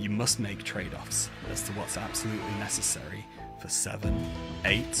 you must make trade-offs as to what's absolutely necessary for 7,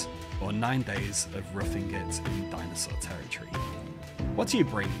 8, or 9 days of roughing it in dinosaur territory. What do you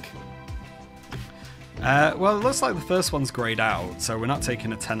bring? Well, it looks like the first one's greyed out, so we're not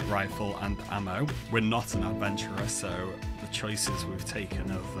taking a tent rifle and ammo. We're not an adventurer, so the choices we've taken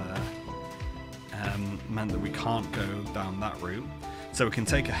have meant that we can't go down that route. So we can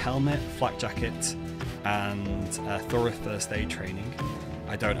take a helmet, flak jacket, and thorough first aid training.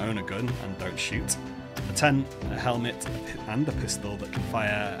 I don't own a gun and don't shoot. A tent, a helmet, and a pistol that can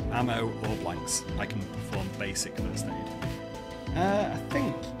fire ammo or blanks. I can perform basic first aid. I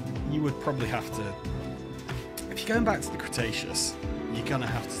think you would probably have to... If you're going back to the Cretaceous, you're going to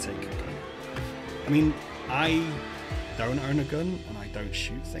have to take a gun. I mean, I don't own a gun and I don't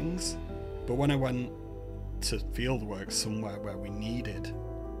shoot things, but when I went to field work somewhere where we needed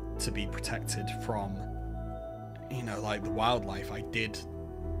to be protected from, you know, like the wildlife, I did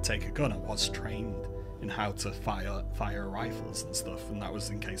take a gun. I was trained in how to fire rifles and stuff, and that was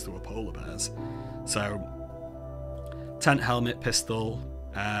in case there were polar bears. So tent, helmet, pistol,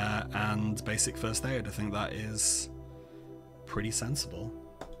 and basic first aid. I think that is pretty sensible.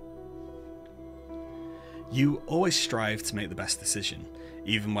 You always strive to make the best decision,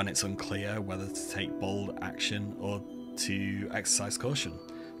 even when it's unclear whether to take bold action or to exercise caution.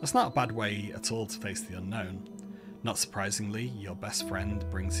 That's not a bad way at all to face the unknown. Not surprisingly, your best friend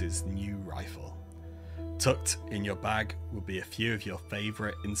brings his new rifle. Tucked in your bag will be a few of your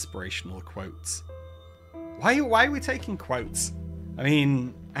favourite inspirational quotes. Why are we taking quotes? I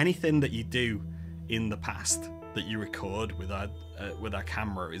mean, anything that you do in the past that you record with our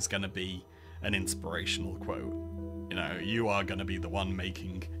camera is going to be an inspirational quote. You know, you are going to be the one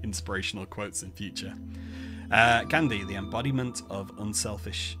making inspirational quotes in future. Gandhi, the embodiment of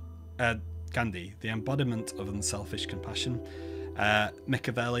unselfish compassion.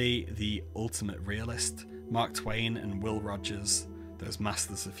 Machiavelli, the ultimate realist. Mark Twain and Will Rogers, those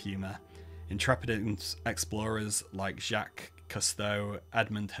masters of humour. Intrepid explorers like Jacques Cousteau,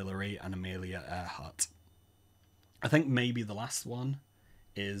 Edmund Hillary, and Amelia Earhart. I think maybe the last one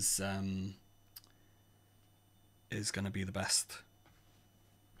is going to be the best.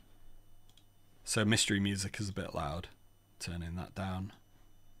 So mystery music is a bit loud. Turning that down.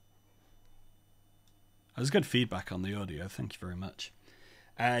 That was good feedback on the audio. Thank you very much.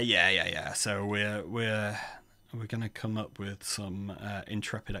 Yeah. So we're going to come up with some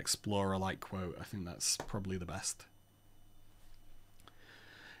intrepid explorer-like quote. I think that's probably the best.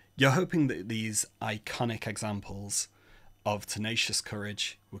 You're hoping that these iconic examples of tenacious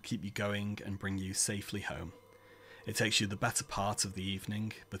courage will keep you going and bring you safely home. It takes you the better part of the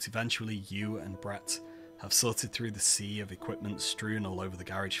evening, but eventually you and Brett have sorted through the sea of equipment strewn all over the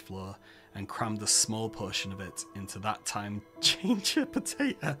garage floor and crammed a small portion of it into that time changer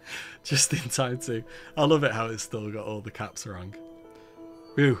potato just in time to... I love it how it's still got all the caps wrong.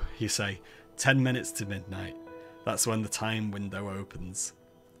 Whew, you say, 10 minutes to midnight. That's when the time window opens.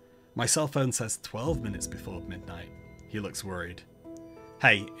 My cell phone says 12 minutes before midnight. He looks worried.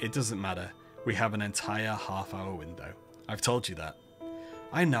 Hey, it doesn't matter. We have an entire half-hour window. I've told you that.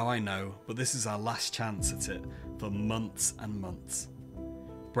 I know, but this is our last chance at it for months and months.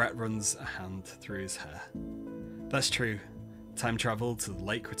 Brett runs a hand through his hair. That's true. Time travel to the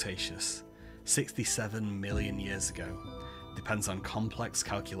late Cretaceous, 67 million years ago, depends on complex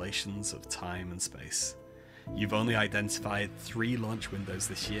calculations of time and space. You've only identified 3 launch windows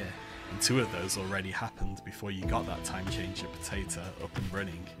this year, and 2 of those already happened before you got that time changer potato up and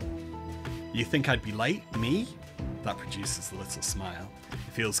running. You think I'd be late? Me? That produces a little smile.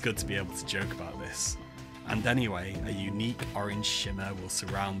 It feels good to be able to joke about this. And anyway, a unique orange shimmer will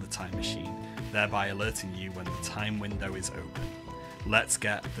surround the time machine, thereby alerting you when the time window is open. Let's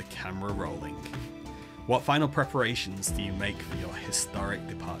get the camera rolling. What final preparations do you make for your historic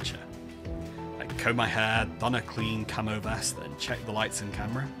departure? I comb my hair, don a clean camo vest, and check the lights and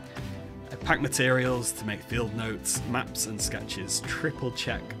camera. I pack materials to make field notes, maps and sketches, triple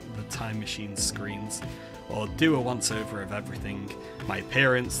check the time machine's screens, or do a once over of everything, my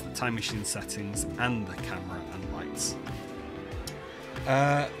appearance, the time machine settings, and the camera and lights.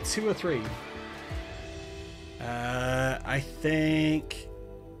 2 or 3? I think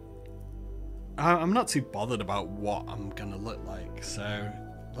I'm not too bothered about what I'm gonna look like, so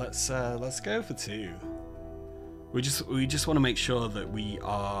let's go for 2. We just want to make sure that we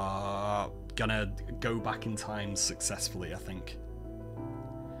are gonna go back in time successfully, I think.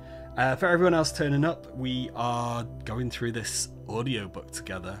 For everyone else turning up, we are going through this audiobook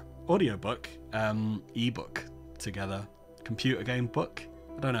together. Audiobook, ebook together, computer game book.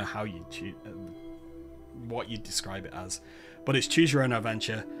 I don't know how you what you describe it as, but it's choose your own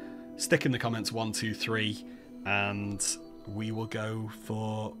adventure. Stick in the comments 1, 2, 3, and we will go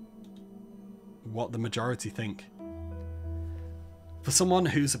for what the majority think. For someone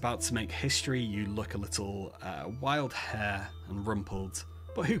who's about to make history, you look a little wild hair and rumpled.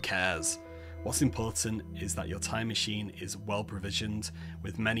 But who cares? What's important is that your time machine is well provisioned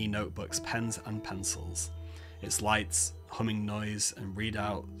with many notebooks, pens and pencils. Its lights, humming noise and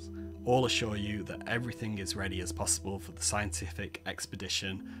readouts all assure you that everything is ready as possible for the scientific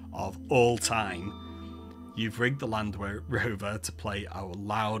expedition of all time. You've rigged the Land Rover to play our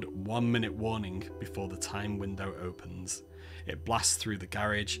loud 1-minute warning before the time window opens. It blasts through the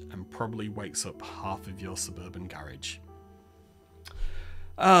garage and probably wakes up half of your suburban garage.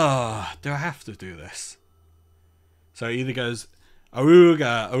 Ah, do I have to do this? So it either goes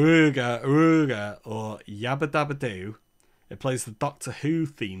Awooga, Awooga, Awooga, or Yabba Dabba Doo. It plays the Doctor Who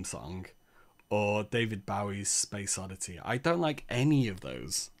theme song, or David Bowie's Space Oddity. I don't like any of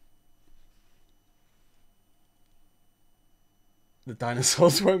those. The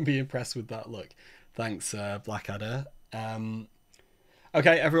dinosaurs won't be impressed with that look. Thanks, Blackadder.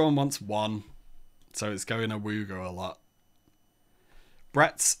 Okay, everyone wants 1, so it's going Awooga a lot.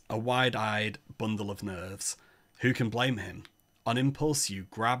 Brett's a wide-eyed bundle of nerves. Who can blame him? On impulse, you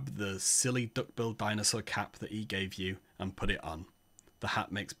grab the silly duck-billed dinosaur cap that he gave you and put it on. The hat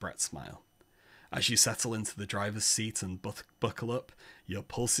makes Brett smile. As you settle into the driver's seat and buckle up, your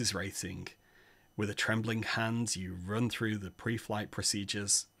pulse is racing. With a trembling hand, you run through the pre-flight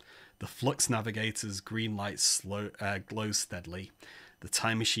procedures. The Flux Navigator's green light glows steadily. The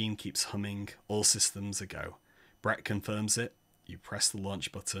time machine keeps humming. All systems are go. Brett confirms it. You press the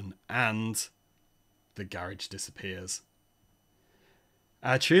launch button and the garage disappears.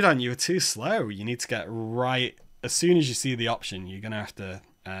 Trudan, you were too slow. You need to get right as soon as you see the option. You're gonna have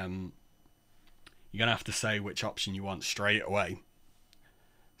to say which option you want straight away.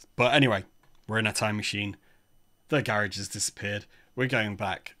 But anyway, we're in a time machine. The garage has disappeared. We're going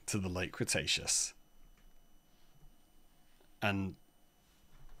back to the late Cretaceous. And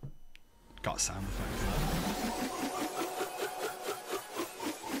got a sound effect for that.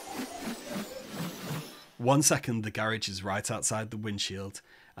 1 second, the garage is right outside the windshield,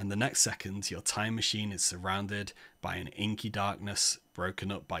 and the next second, your time machine is surrounded by an inky darkness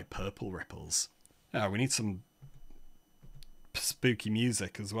broken up by purple ripples. Oh, we need some spooky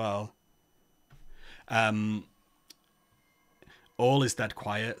music as well. All is dead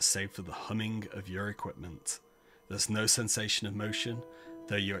quiet, save for the humming of your equipment. There's no sensation of motion,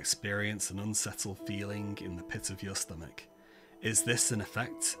 though you experience an unsettled feeling in the pit of your stomach. Is this an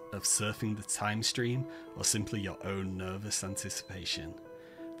effect of surfing the time stream, or simply your own nervous anticipation?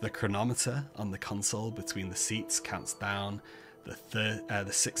 The chronometer on the console between the seats counts down the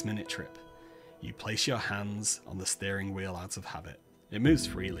 6-minute trip. You place your hands on the steering wheel out of habit. It moves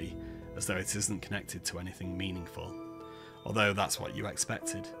freely, as though it isn't connected to anything meaningful. Although that's what you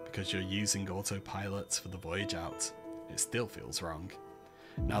expected, because you're using autopilot for the voyage out. It still feels wrong.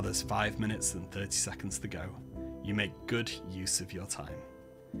 Now there's 5 minutes and 30 seconds to go. You make good use of your time.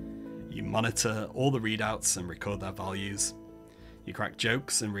 You monitor all the readouts and record their values. You crack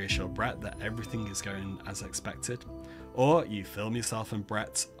jokes and reassure Brett that everything is going as expected. Or you film yourself and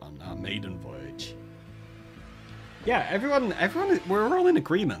Brett on our maiden voyage. Yeah, everyone, we're all in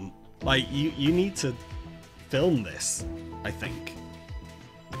agreement. Like, you need to film this, I think.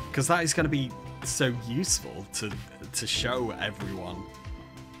 Because that is going to be so useful to show everyone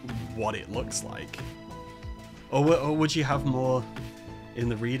what it looks like. Or would you have more in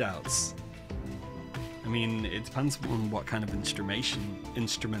the readouts? I mean, it depends on what kind of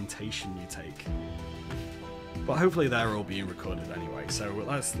instrumentation you take. But hopefully they're all being recorded anyway. So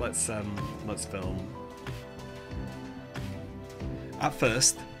let's film. At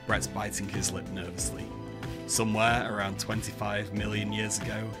first, Brett's biting his lip nervously. Somewhere around 25 million years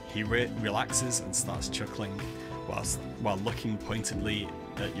ago, he relaxes and starts chuckling while looking pointedly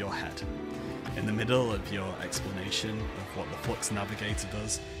at your head. In the middle of your explanation of what the Flux Navigator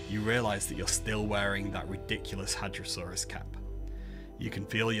does, you realise that you're still wearing that ridiculous Hadrosaurus cap. You can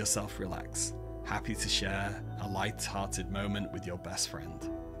feel yourself relax, happy to share a light-hearted moment with your best friend.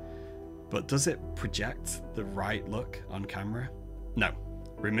 But does it project the right look on camera? No.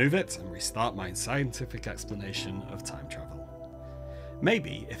 Remove it and restart my scientific explanation of time travel.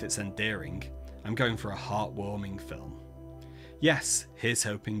 Maybe, if it's endearing, I'm going for a heartwarming film. Yes, here's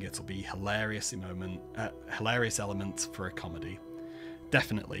hoping it'll be hilarious element for a comedy.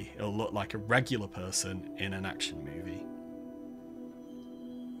 Definitely, it'll look like a regular person in an action movie.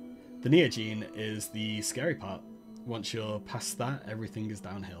 The neogene is the scary part. Once you're past that, everything is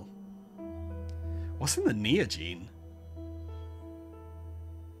downhill. What's in the neogene?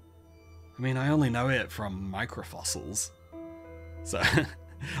 I mean, I only know it from microfossils, so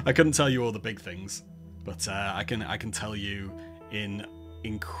I couldn't tell you all the big things, but I can tell you in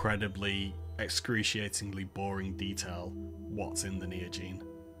incredibly, excruciatingly boring detail what's in the neogene.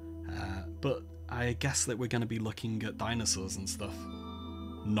 But I guess that we're going to be looking at dinosaurs and stuff,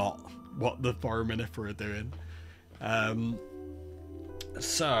 not what the foraminifera are doing.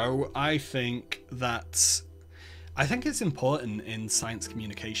 So I think it's important in science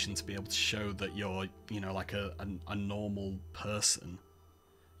communication to be able to show that you're, like a normal person.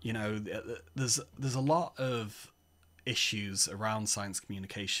 There's a lot of issues around science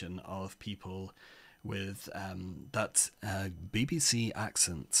communication of people with that BBC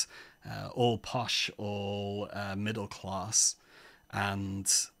accent, all posh, all middle class,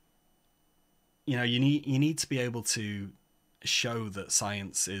 and you need to be able to show that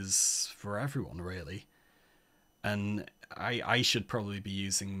science is for everyone, really. And I should probably be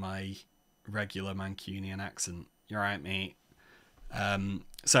using my regular Mancunian accent. You're right, mate.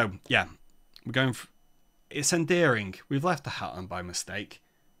 So yeah, we're going for, it's endearing. We've left the hat on by mistake.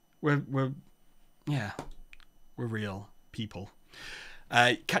 We're real people.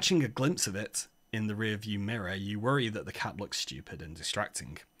 Catching a glimpse of it in the rearview mirror, you worry that the cat looks stupid and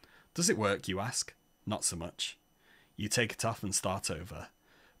distracting. Does it work, you ask? Not so much. You take it off and start over.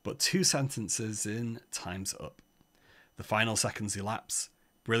 But 2 sentences in, time's up. The final seconds elapse.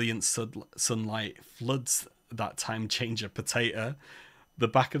 Brilliant sunlight floods that time changer potato. The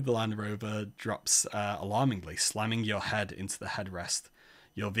back of the Land Rover drops alarmingly, slamming your head into the headrest.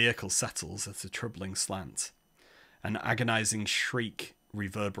 Your vehicle settles at a troubling slant. An agonizing shriek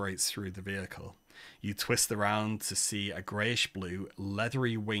reverberates through the vehicle. You twist around to see a greyish-blue,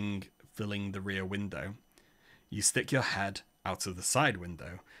 leathery wing filling the rear window. You stick your head out of the side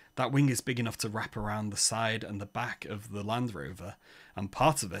window. That wing is big enough to wrap around the side and the back of the Land Rover, and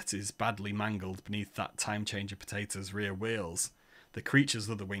part of it is badly mangled beneath that time changer potato's rear wheels. The creatures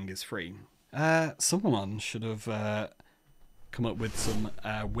of the wing is free. Someone should have come up with some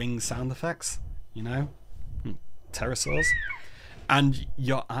wing sound effects, pterosaurs. And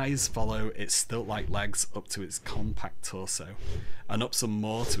your eyes follow its stilt-like legs up to its compact torso, and up some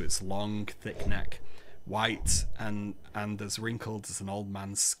more to its long, thick neck, white and as wrinkled as an old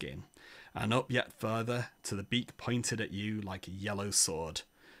man's skin, and up yet further to the beak pointed at you like a yellow sword.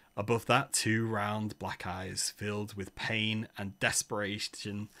 Above that, 2 round black eyes filled with pain and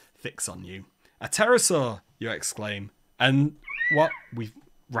desperation fix on you. A pterosaur, you exclaim. And what, we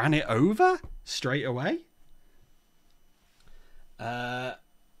ran it over straight away?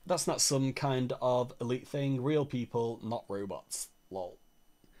 That's not some kind of elite thing. Real people, not robots. Lol.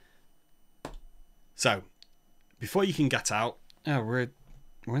 So, before you can get out... Oh, we're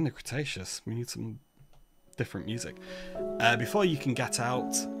in the Cretaceous. We need some different music. Before you can get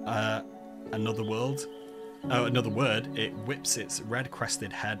out another word, it whips its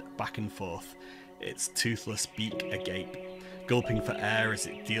red-crested head back and forth, its toothless beak agape. gulping for air as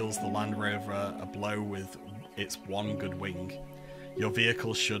it deals the Land Rover a blow with its one good wing. Your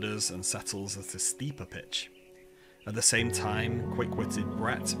vehicle shudders and settles at a steeper pitch. At the same time, quick-witted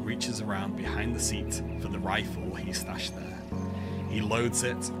Brett reaches around behind the seat for the rifle he stashed there. He loads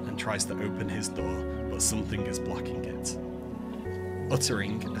it and tries to open his door, but something is blocking it.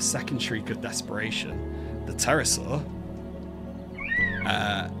 Uttering a second shriek of desperation, the pterosaur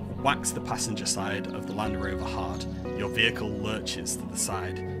whacks the passenger side of the Land Rover hard. Your vehicle lurches to the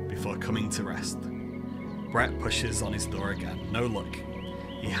side before coming to rest. Brett pushes on his door again. No luck.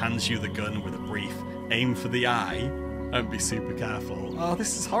 He hands you the gun with a brief aim for the eye and be super careful. Oh,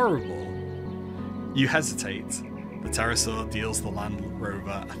 this is horrible. You hesitate. The pterosaur deals the Land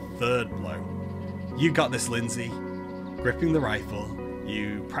Rover a third blow. You got this, Lindsay. Gripping the rifle,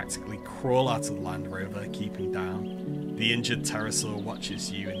 you practically crawl out of the Land Rover, keeping down. The injured pterosaur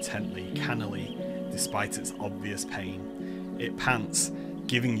watches you intently, cannily, despite its obvious pain. It pants,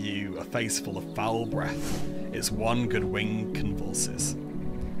 giving you a face full of foul breath. Its one good wing convulses.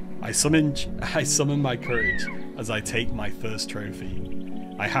 I summon my courage as I take my first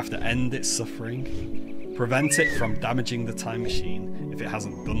trophy. I have to end its suffering, prevent it from damaging the time machine if it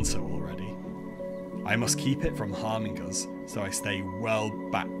hasn't done so already. I must keep it from harming us, so I stay well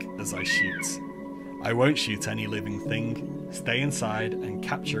back as I shoot. I won't shoot any living thing, stay inside and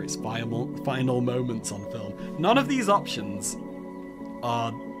capture its final moments on film. None of these options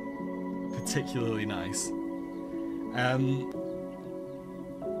are particularly nice.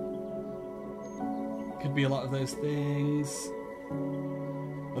 Could be a lot of those things.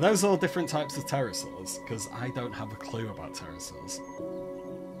 Are those all different types of pterosaurs? Because I don't have a clue about pterosaurs.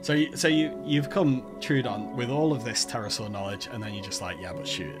 So you've come, Trudon, with all of this pterosaur knowledge, and then you're just like, yeah, but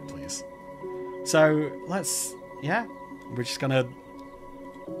shoot it, please. So let's, yeah, we're just gonna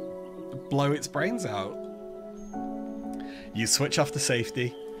blow its brains out. You switch off the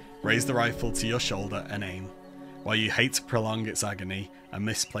safety, raise the rifle to your shoulder and aim. While you hate to prolong its agony, a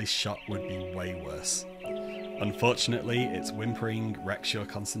misplaced shot would be way worse. Unfortunately, its whimpering wrecks your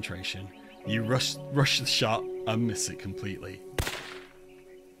concentration. You rush the shot and miss it completely.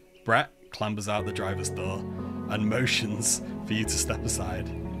 Brett clambers out the driver's door and motions for you to step aside.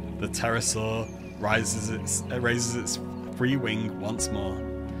 The pterosaur raises its free wing once more.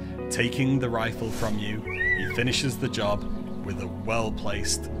 Taking the rifle from you, he finishes the job with a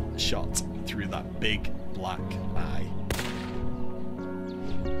well-placed shot through that big black eye.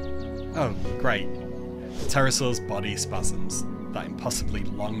 Oh, great. The pterosaur's body spasms. That impossibly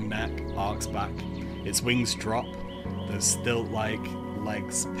long neck arcs back. Its wings drop. Those stilt-like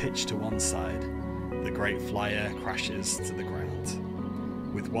legs pitch to one side. The great flyer crashes to the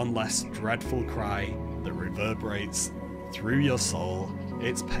ground. With one less dreadful cry that reverberates through your soul,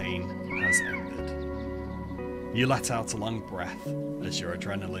 its pain has ended. You let out a long breath as your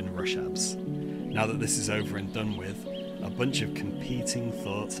adrenaline rush ebbs. Now that this is over and done with, a bunch of competing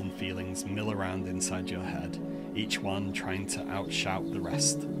thoughts and feelings mill around inside your head, each one trying to outshout the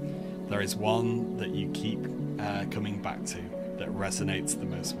rest. There is one that you keep coming back to that resonates the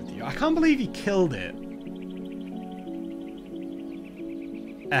most with you. I can't believe he killed it.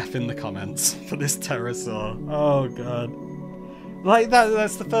 F in the comments for this pterosaur. Oh god. Like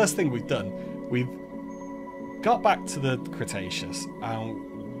that's the first thing we've done. We've got back to the Cretaceous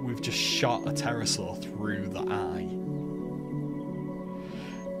and we've just shot a pterosaur through the eye.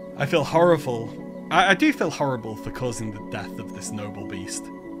 I feel horrible. I do feel horrible for causing the death of this noble beast.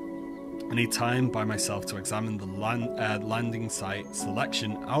 I need time by myself to examine the landing site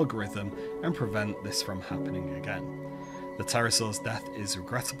selection algorithm and prevent this from happening again. The pterosaur's death is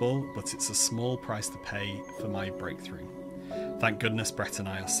regrettable, but it's a small price to pay for my breakthrough. Thank goodness Brett and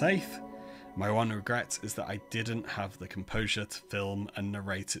I are safe. My one regret is that I didn't have the composure to film and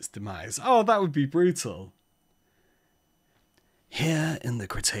narrate its demise. Oh, that would be brutal. Here in the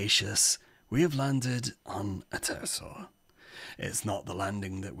Cretaceous, we have landed on a pterosaur. It's not the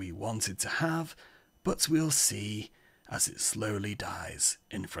landing that we wanted to have, but we'll see as it slowly dies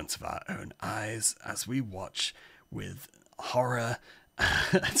in front of our own eyes as we watch with horror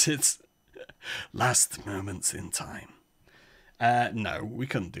at its last moments in time. No, we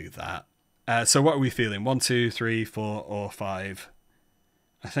couldn't do that. So what are we feeling? 1, 2, 3, 4, or 5?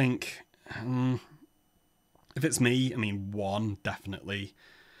 I think if it's me, I mean 1 definitely.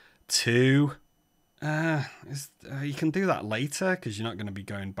 2. You can do that later because you're not going to be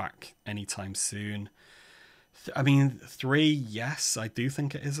going back anytime soon. I mean 3, yes, I do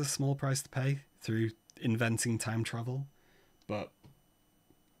think it is a small price to pay through inventing time travel, but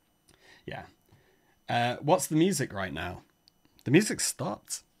yeah. What's the music right now? The music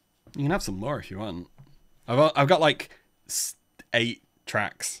stopped. You can have some more if you want. I've got like 8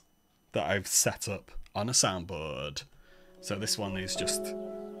 tracks that I've set up on a soundboard. So this one is just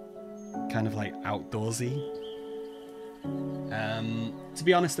kind of like outdoorsy. To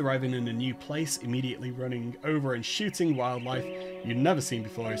be honest, arriving in a new place, immediately running over and shooting wildlife you've never seen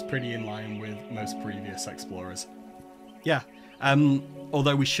before is pretty in line with most previous explorers. Yeah,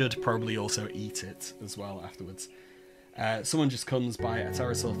 although we should probably also eat it as well afterwards. Someone just comes by a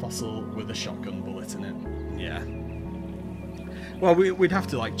pterosaur fossil with a shotgun bullet in it. Yeah. Well, we'd have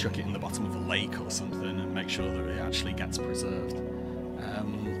to like chuck it in the bottom of a lake or something and make sure that it actually gets preserved.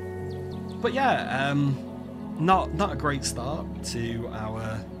 But yeah, not a great start to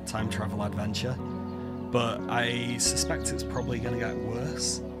our time travel adventure, but I suspect it's probably going to get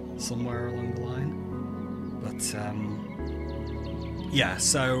worse somewhere along the line. But yeah,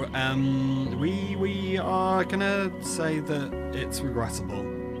 so we are gonna say that it's regrettable,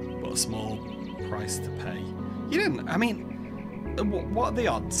 but a small price to pay. You didn't. I mean, what are the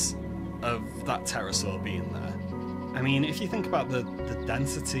odds of that pterosaur being there? I mean, if you think about the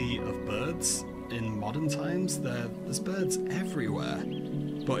density of birds in modern times, there's birds everywhere.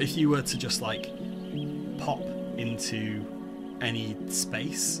 But if you were to just like pop into any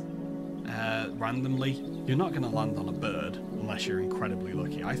space randomly, you're not going to land on a bird unless you're incredibly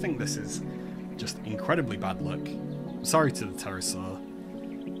lucky. I think this is just incredibly bad luck. Sorry to the pterosaur.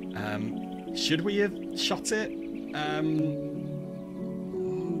 Should we have shot it?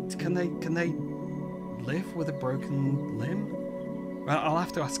 Can they live with a broken limb? Well, I'll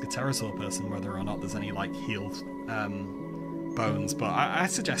have to ask a pterosaur person whether or not there's any like healed bones, but I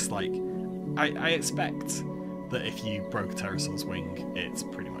suggest like I expect that if you broke a pterosaur's wing, it's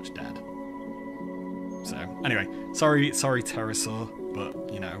pretty much dead. So anyway, sorry pterosaur,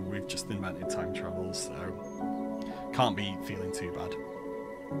 but you know, we've just invented time travel, so can't be feeling too bad.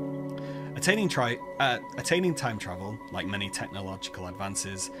 Attaining time travel, like many technological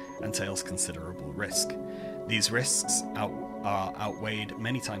advances, entails considerable risk. These risks are outweighed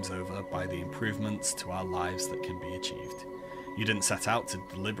many times over by the improvements to our lives that can be achieved. You didn't set out to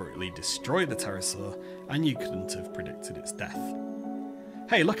deliberately destroy the pterosaur, and you couldn't have predicted its death.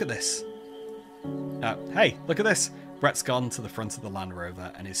 Hey, look at this! Hey, look at this! Brett's gone to the front of the Land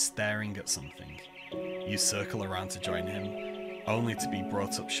Rover and is staring at something. You circle around to join him, only to be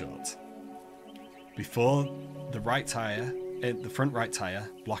brought up short. Before the front right tyre,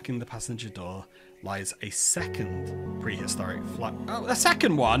 blocking the passenger door, lies a second prehistoric flat. Oh, a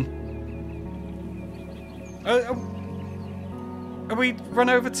second one! Are we run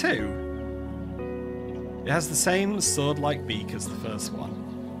over two? It has the same sword-like beak as the first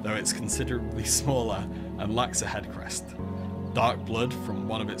one, though it's considerably smaller and lacks a head crest. Dark blood from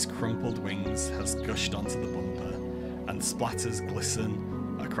one of its crumpled wings has gushed onto the bumper, and splatters glisten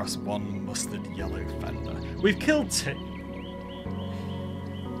across one mustard yellow fender. We've killed two!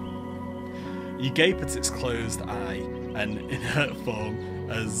 You gape at its closed eye and inert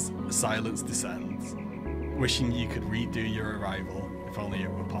form as silence descends, wishing you could redo your arrival, if only it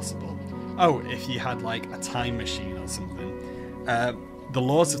were possible. Oh, if you had like a time machine or something. The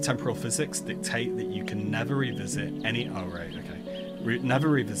laws of temporal physics dictate that you can never revisit any... Oh, right, okay. Never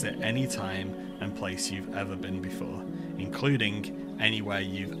revisit any time and place you've ever been before, including anywhere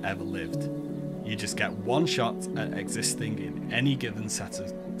you've ever lived. You just get one shot at existing in any given set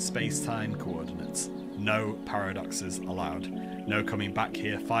of space-time coordinates. No paradoxes allowed. No coming back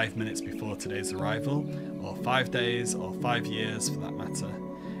here 5 minutes before today's arrival, or 5 days, or 5 years for that matter,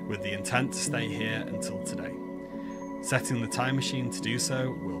 with the intent to stay here until today. Setting the time machine to do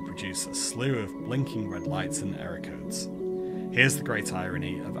so will produce a slew of blinking red lights and error codes. Here's the great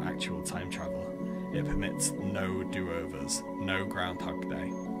irony of actual time travel. It permits no do-overs, no Groundhog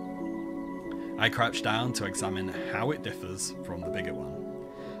Day. I crouch down to examine how it differs from the bigger one.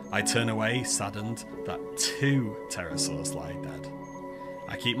 I turn away, saddened that 2 pterosaurs lie dead.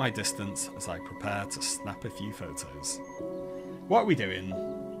 I keep my distance as I prepare to snap a few photos. What are we doing?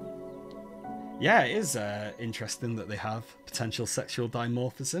 Yeah, it is interesting that they have potential sexual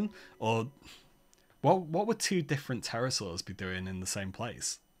dimorphism, or what would 2 different pterosaurs be doing in the same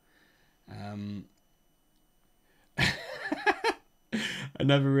place? I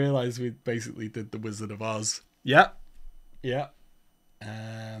never realised we basically did the Wizard of Oz. Yep.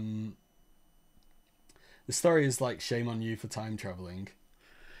 The story is like, shame on you for time travelling.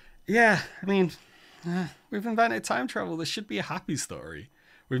 Yeah, I mean, we've invented time travel. This should be a happy story.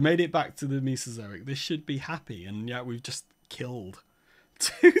 We've made it back to the Mesozoic. This should be happy, and yet we've just killed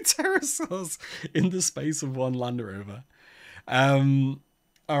 2 pterosaurs in the space of 1 Land Rover.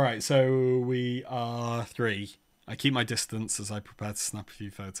 Alright, so we are 3. I keep my distance as I prepare to snap a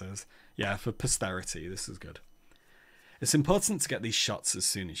few photos. Yeah, for posterity, this is good. It's important to get these shots as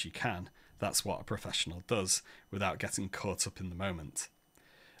soon as you can. That's what a professional does, without getting caught up in the moment.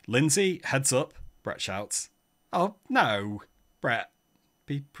 Lindsay, heads up, Brett shouts. Oh, no. Brett,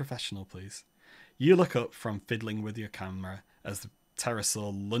 be professional, please. You look up from fiddling with your camera as the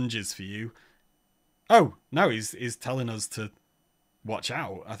pterosaur lunges for you. Oh, no, he's telling us to watch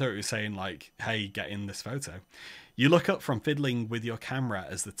out. I thought he was saying, like, hey, get in this photo. You look up from fiddling with your camera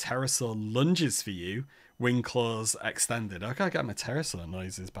as the pterosaur lunges for you, wing claws extended. I gotta get my pterosaur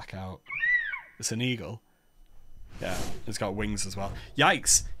noises back out. It's an eagle. Yeah, it's got wings as well.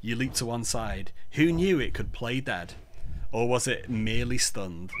 Yikes! You leap to one side. Who knew it could play dead? Or was it merely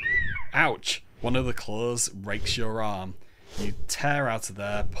stunned? Ouch! One of the claws rakes your arm. You tear out of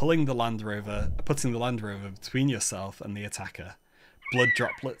there, putting the Land Rover between yourself and the attacker. Blood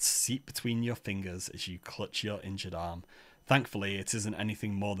droplets seep between your fingers as you clutch your injured arm. Thankfully, it isn't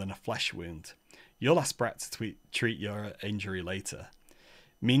anything more than a flesh wound. You'll ask Brett to treat your injury later.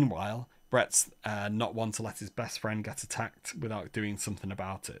 Meanwhile, Brett's not one to let his best friend get attacked without doing something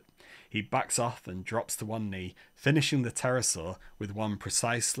about it. He backs off and drops to one knee, finishing the pterosaur with one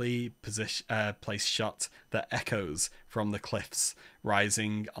precisely placed shot that echoes from the cliffs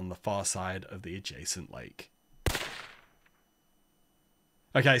rising on the far side of the adjacent lake.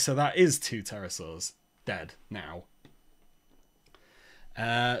 Okay, so that is 2 pterosaurs dead now.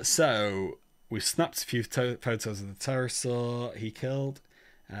 So we've snapped a few photos of the pterosaur he killed.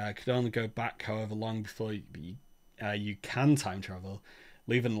 Could only go back however long before you can time travel.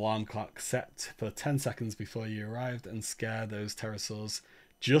 Leave an alarm clock set for 10 seconds before you arrived and scare those pterosaurs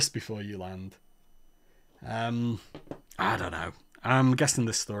just before you land. I don't know. I'm guessing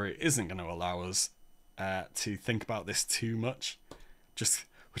this story isn't going to allow us to think about this too much. We're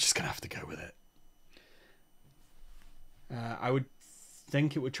just going to have to go with it. I would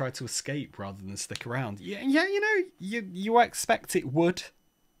think it would try to escape rather than stick around. Yeah, you know, you expect it would.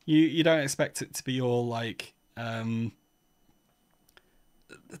 You don't expect it to be all like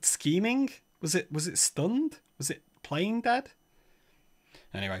scheming. Was it stunned? Was it playing dead?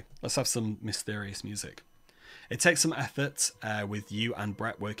 Anyway, let's have some mysterious music. It takes some effort with you and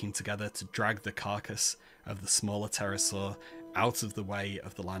Brett working together to drag the carcass of the smaller pterosaur out of the way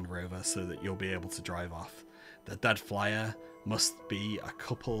of the Land Rover so that you'll be able to drive off. The dead flyer must be a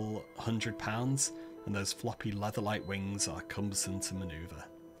couple £100, and those floppy leather-like wings are cumbersome to manoeuvre.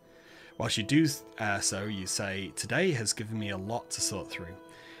 Whilst you do so, you say, "Today has given me a lot to sort through.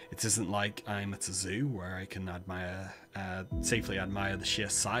 It isn't like I'm at a zoo where I can safely admire the sheer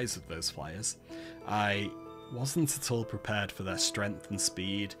size of those flyers. I wasn't at all prepared for their strength and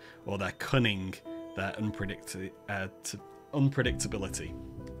speed, or their cunning, their unpredictability."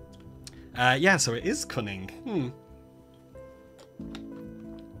 Yeah, so it is cunning.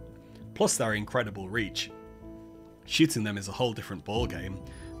 Plus their incredible reach. Shooting them is a whole different ballgame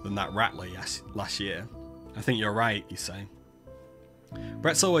than that rattler last year. I think you're right, you say.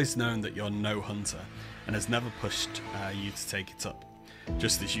 Brett's always known that you're no hunter and has never pushed you to take it up,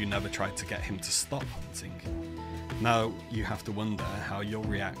 just as you never tried to get him to stop hunting. Now you have to wonder how you'll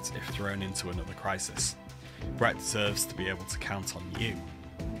react if thrown into another crisis. Brett deserves to be able to count on you.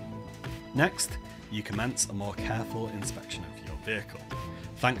 Next, you commence a more careful inspection of your vehicle.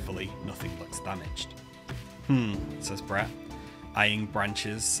 Thankfully, nothing looks damaged. Says Brett, eyeing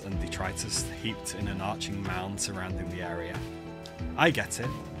branches and detritus heaped in an arching mound surrounding the area. I get it.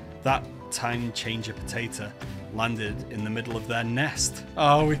 That time changer potato landed in the middle of their nest.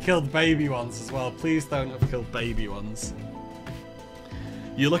 Oh, we killed baby ones as well. Please don't have killed baby ones.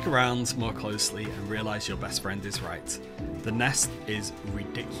 You look around more closely and realise your best friend is right. The nest is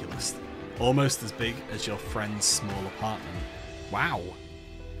ridiculous. Almost as big as your friend's small apartment. Wow.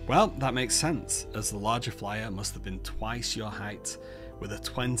 Well, that makes sense, as the larger flyer must have been twice your height, with a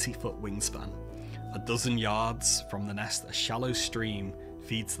 20-foot wingspan. A dozen yards from the nest, a shallow stream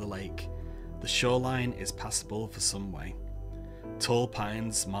feeds the lake. The shoreline is passable for some way. Tall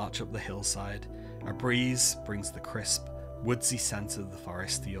pines march up the hillside. A breeze brings the crisp, woodsy scent of the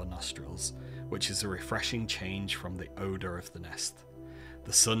forest to your nostrils, which is a refreshing change from the odour of the nest.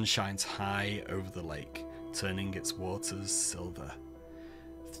 The sun shines high over the lake, turning its waters silver.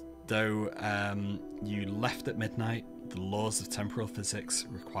 Though you left at midnight, the laws of temporal physics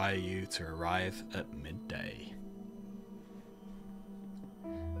require you to arrive at midday.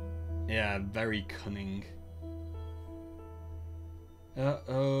 Yeah, very cunning. Where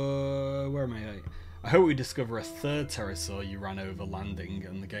am I? I hope we discover a third pterosaur you ran over landing,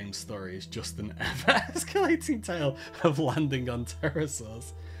 and the game's story is just an ever-escalating tale of landing on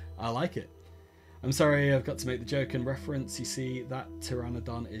pterosaurs. I like it. I'm sorry, I've got to make the joke and reference. You see, that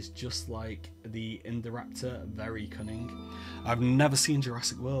Pteranodon is just like the Indoraptor, very cunning. I've never seen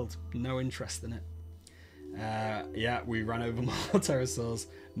Jurassic World, no interest in it. Yeah, we ran over more pterosaurs.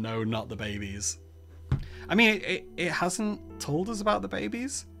 No, not the babies. I mean, it hasn't told us about the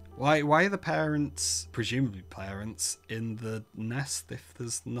babies. Why are the parents, presumably parents, in the nest if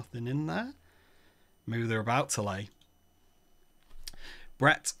there's nothing in there? Maybe they're about to lay.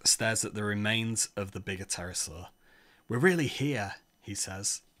 Brett stares at the remains of the bigger pterosaur. We're really here, he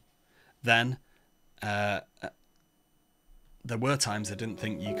says. Then, there were times I didn't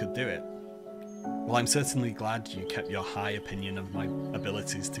think you could do it. Well, I'm certainly glad you kept your high opinion of my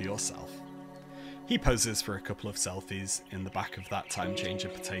abilities to yourself. He poses for a couple of selfies in the back of that time changer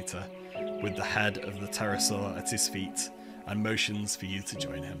potato, with the head of the pterosaur at his feet, and motions for you to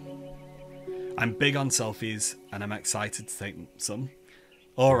join him. I'm big on selfies, and I'm excited to take some.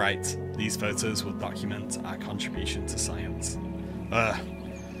 Alright, these photos will document our contribution to science. I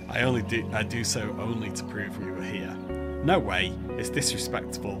do so only to prove we were here. No way, it's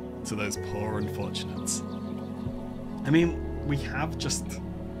disrespectful to those poor unfortunates. I mean, we have just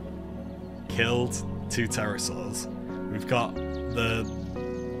killed 2 pterosaurs. We've got the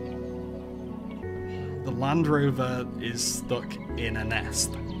Land Rover is stuck in a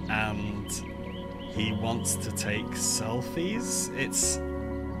nest and he wants to take selfies.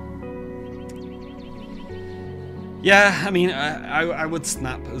 Yeah, I mean, I would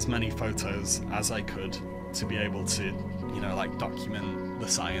snap as many photos as I could to be able to, you know, like document the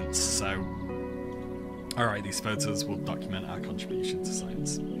science. So, alright, these photos will document our contribution to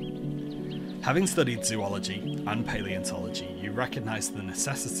science. Having studied zoology and paleontology, you recognise the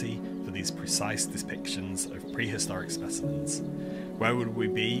necessity for these precise depictions of prehistoric specimens. Where would we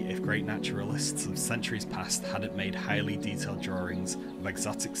be if great naturalists of centuries past hadn't made highly detailed drawings of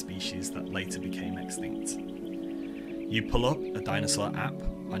exotic species that later became extinct? You pull up a dinosaur app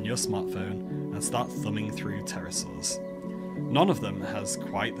on your smartphone and start thumbing through pterosaurs. None of them has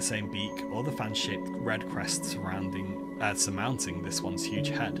quite the same beak or the fan-shaped red crest surmounting this one's huge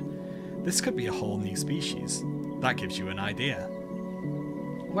head. This could be a whole new species. That gives you an idea.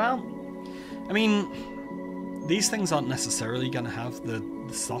 Well, I mean, these things aren't necessarily going to have the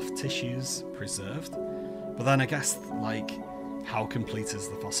soft tissues preserved, but then I guess, like, how complete is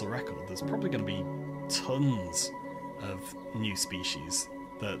the fossil record? There's probably going to be tons of new species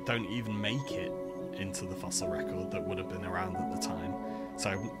that don't even make it into the fossil record that would have been around at the time.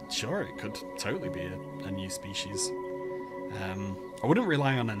 So sure, it could totally be a new species. I wouldn't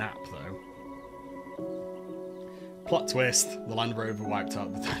rely on an app though. Plot twist, the Land Rover wiped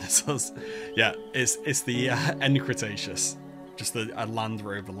out the dinosaurs. Yeah, it's the end Cretaceous. Just a Land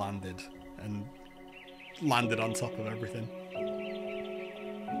Rover landed on top of everything.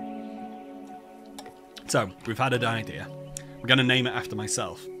 So, we've had an idea. We're going to name it after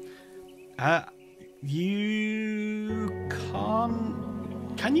myself. You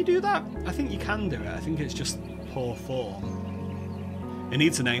can't... Can you do that? I think you can do it. I think it's just poor form. It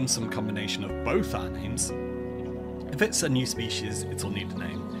needs a name, some combination of both our names. If it's a new species, it'll need a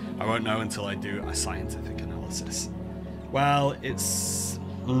name. I won't know until I do a scientific analysis. Well, it's...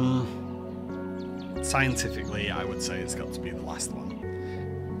 scientifically, I would say it's got to be the last one.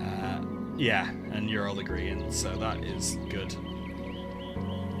 Yeah, and you're all agreeing, so that is good.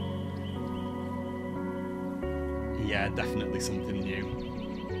 Yeah, definitely something new.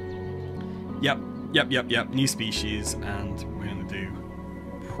 Yep, new species, and we're going to do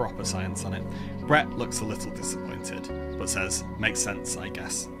proper science on it. Brett looks a little disappointed, but says, makes sense, I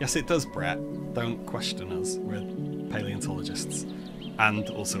guess. Yes, it does, Brett. Don't question us. We're paleontologists and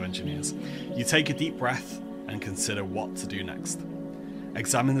also engineers. You take a deep breath and consider what to do next.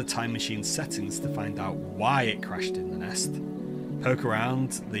 Examine the time machine's settings to find out why it crashed in the nest. Poke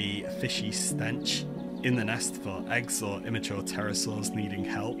around the fishy stench in the nest for eggs or immature pterosaurs needing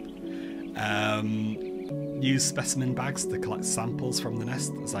help. Use specimen bags to collect samples from the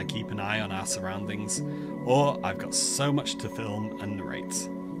nest as I keep an eye on our surroundings. Or I've got so much to film and narrate.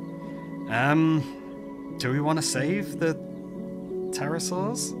 Do we want to save the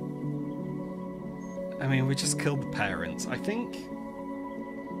pterosaurs? I mean, we just killed the parents. I think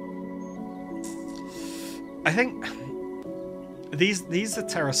these are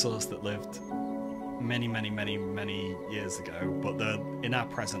pterosaurs that lived many years ago, but they're in our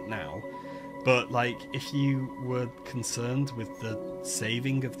present now. But like, if you were concerned with the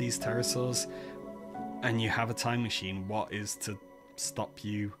saving of these pterosaurs and you have a time machine, what is to stop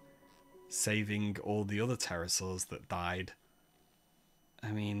you saving all the other pterosaurs that died?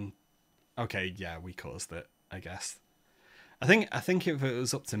 I mean, okay, yeah, we caused it, I guess. I think if it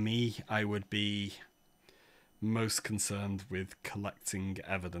was up to me, I would be most concerned with collecting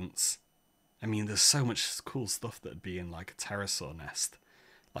evidence. I mean, there's so much cool stuff that'd be in like a pterosaur nest.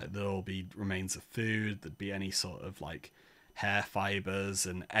 Like there'll be remains of food, there'd be any sort of like hair fibers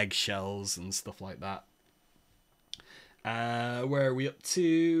and eggshells and stuff like that. Where are we up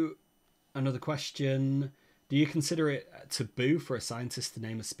to? Another question. Do you consider it taboo for a scientist to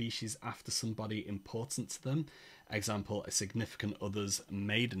name a species after somebody important to them? Example, a significant other's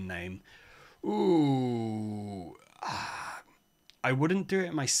maiden name. Ooh, I wouldn't do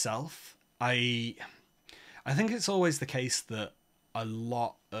it myself. I think it's always the case that a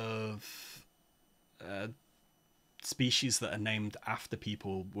lot of species that are named after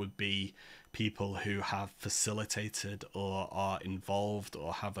people would be people who have facilitated or are involved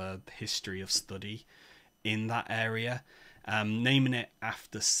or have a history of study in that area. Naming it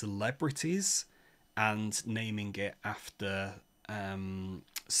after celebrities and naming it after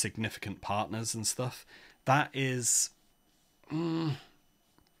significant partners and stuff, that is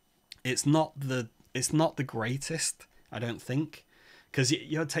it's not the greatest, I don't think, because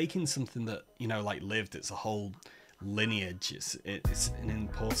you're taking something that, you know, like lived, it's a whole lineage, it's an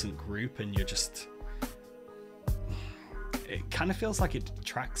important group, and you're just, it kind of feels like it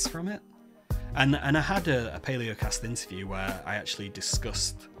detracts from it. And I had a Palaeocast interview where I actually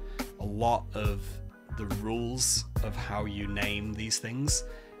discussed a lot of the rules of how you name these things.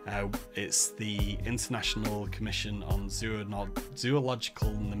 It's the International Commission on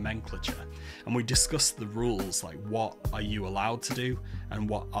Zoological Nomenclature, and we discussed the rules, like what are you allowed to do and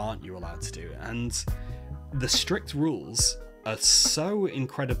what aren't you allowed to do. And the strict rules are so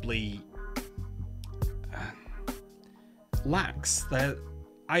incredibly lax.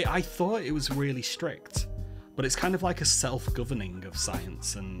 I thought it was really strict, but it's kind of like a self-governing of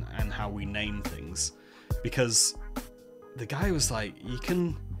science and how we name things, because the guy was like, you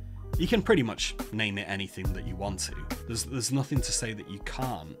can pretty much name it anything that you want to. There's nothing to say that you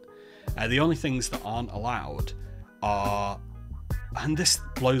can't. The only things that aren't allowed are, and this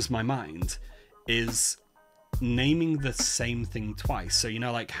blows my mind, is naming the same thing twice. So you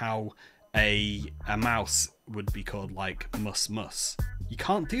know, like how a mouse would be called like Mus Mus. You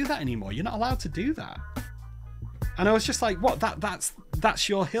can't do that anymore. You're not allowed to do that. And I was just like, what? That's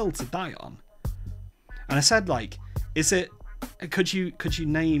your hill to die on. And I said, like, is it? Could you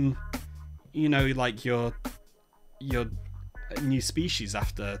name, you know, like your new species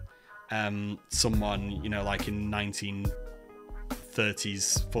after someone, you know, like in 1930s,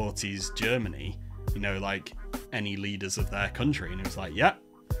 40s Germany, you know, like any leaders of their country? And he was like, yeah.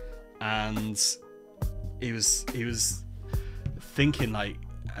 And he was thinking like,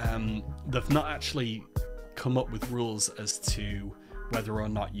 they've not actually come up with rules as to whether or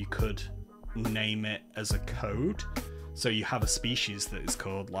not you could name it as a code. So you have a species that is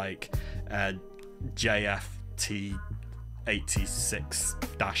called like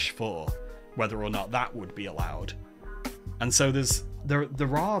JFT86-4, whether or not that would be allowed. And so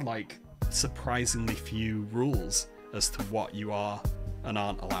there are like surprisingly few rules as to what you are and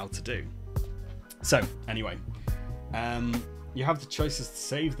aren't allowed to do. So anyway, you have the choices to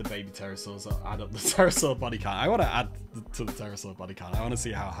save the baby pterosaurs or add up the pterosaur body count. I want to add to the pterosaur body count. I want to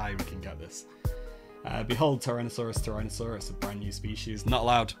see how high we can get this. Behold, Tyrannosaurus, a brand new species. Not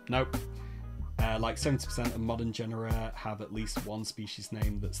allowed. Nope. Like 70% of modern genera have at least one species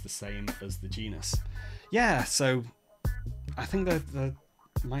name that's the same as the genus. Yeah, so I think they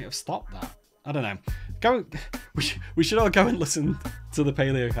might have stopped that. I don't know. We should all go and listen to the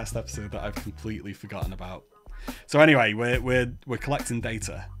Palaeocast episode that I've completely forgotten about. So anyway, we're collecting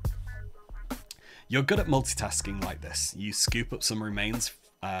data. You're good at multitasking like this. You scoop up some remains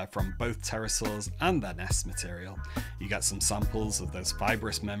from both pterosaurs and their nest material. You get some samples of those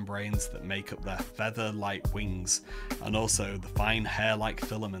fibrous membranes that make up their feather-like wings, and also the fine hair-like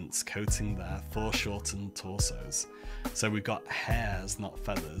filaments coating their foreshortened torsos. So we've got hairs, not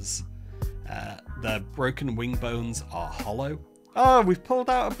feathers. Their broken wing bones are hollow. Oh, we've pulled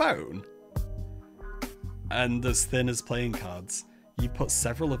out a bone! And as thin as playing cards. You put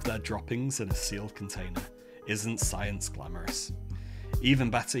several of their droppings in a sealed container. Isn't science glamorous?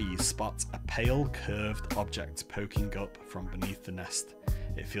 Even better, you spot a pale, curved object poking up from beneath the nest.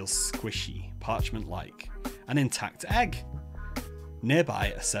 It feels squishy, parchment-like. An intact egg!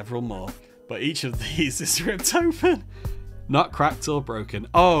 Nearby are several more, but each of these is ripped open. Not cracked or broken.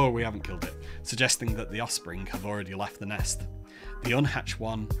 Oh, we haven't killed it. Suggesting that the offspring have already left the nest. The unhatched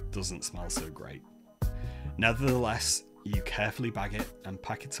one doesn't smell so great. Nevertheless, you carefully bag it and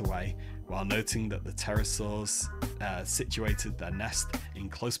pack it away, while noting that the pterosaurs situated their nest in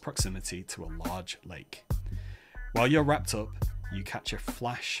close proximity to a large lake. While you're wrapped up, you catch a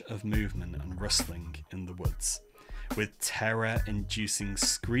flash of movement and rustling in the woods, with terror-inducing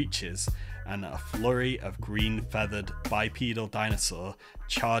screeches and a flurry of green-feathered bipedal dinosaur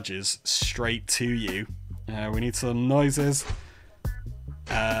charges straight to you. We need some noises.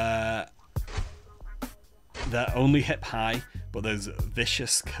 They're only hip high, but those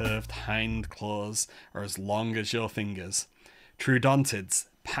vicious curved hind claws are as long as your fingers. Troodontids,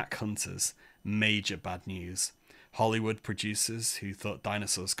 pack hunters, major bad news. Hollywood producers who thought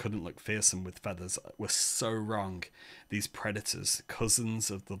dinosaurs couldn't look fearsome with feathers were so wrong. These predators, cousins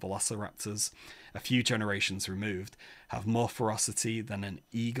of the velociraptors, a few generations removed, have more ferocity than an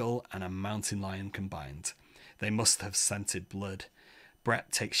eagle and a mountain lion combined. They must have scented blood.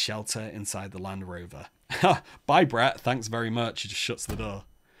 Brett takes shelter inside the Land Rover. Bye, Brett. Thanks very much. He just shuts the door.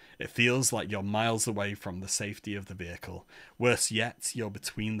 It feels like you're miles away from the safety of the vehicle. Worse yet, you're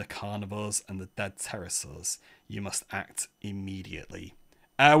between the carnivores and the dead pterosaurs. You must act immediately.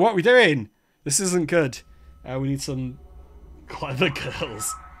 What are we doing? This isn't good. We need some clever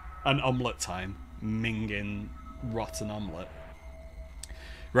girls. And omelette time. Minging rotten omelette.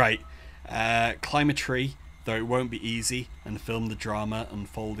 Right. Climb a tree, though it won't be easy, and film the drama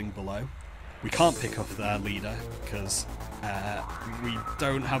unfolding below. We can't pick off their leader because we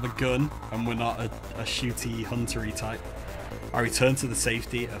don't have a gun and we're not a shooty, huntery type. I return to the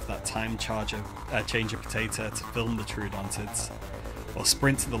safety of that time changer potato to film the Troodontids, or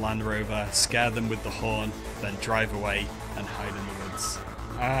sprint to the Land Rover, scare them with the horn, then drive away and hide in the woods.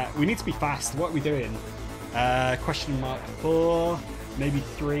 We need to be fast. What are we doing? Question mark 4, maybe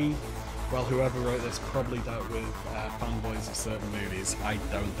 3. Well, whoever wrote this probably dealt with fanboys of certain movies. I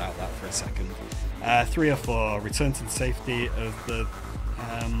don't doubt that for a second. 3 or 4. Return to the safety of the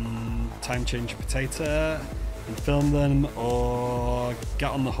time changer potato and film them, or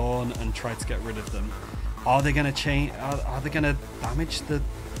get on the horn and try to get rid of them. Are they going to change? Are they going to damage the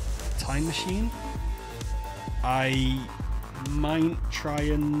time machine? I might try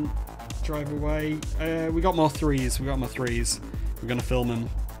and drive away. We got more 3s. We're going to film them.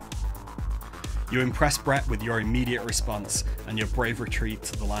 You impress Brett with your immediate response and your brave retreat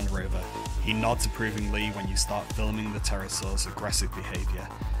to the Land Rover. He nods approvingly when you start filming the pterosaur's aggressive behaviour.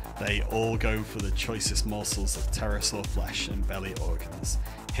 They all go for the choicest morsels of pterosaur flesh and belly organs,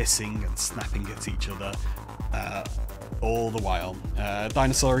 hissing and snapping at each other all the while.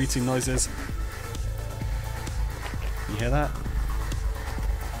 Dinosaur eating noises. You hear that?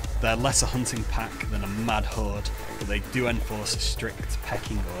 They're less a hunting pack than a mad horde, but they do enforce a strict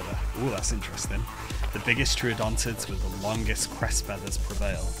pecking order. Ooh, that's interesting. The biggest Troodontids with the longest crest feathers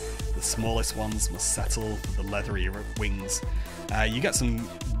prevail. The smallest ones must settle for the leathery wings. You get some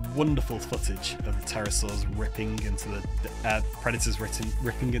wonderful footage of the pterosaurs ripping into the predators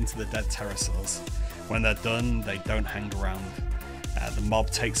ripping into the dead pterosaurs. When they're done, they don't hang around. The mob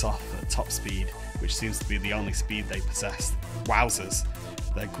takes off at top speed, which seems to be the only speed they possess. Wowzers!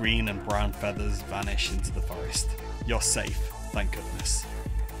 Their green and brown feathers vanish into the forest. You're safe, thank goodness.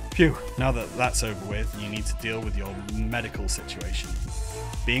 Phew, now that that's over with, you need to deal with your medical situation.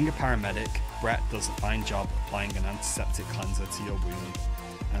 Being a paramedic, Brett does a fine job applying an antiseptic cleanser to your wound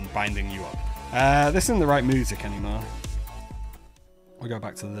and binding you up. This isn't the right music anymore. We'll go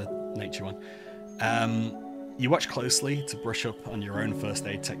back to the nature one. You watch closely to brush up on your own first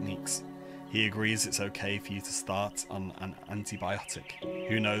aid techniques. He agrees it's okay for you to start on an antibiotic.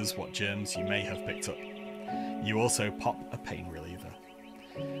 Who knows what germs you may have picked up. You also pop a pain reliever.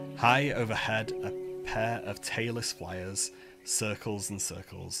 High overhead, a pair of tailless flyers circles and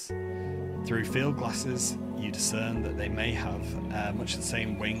circles. Through field glasses, you discern that they may have much the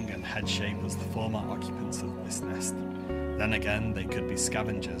same wing and head shape as the former occupants of this nest. Then again, they could be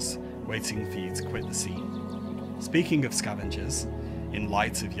scavengers, waiting for you to quit the scene. Speaking of scavengers, in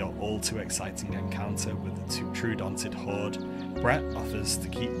light of your all-too-exciting encounter with the Troodontid horde, Brett offers to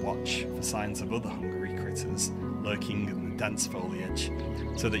keep watch for signs of other hungry critters lurking in the dense foliage,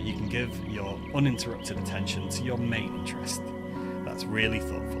 so that you can give your uninterrupted attention to your main interest. That's really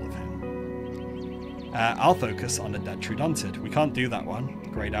thoughtful of him. I'll focus on a dead Troodontid. We can't do that one.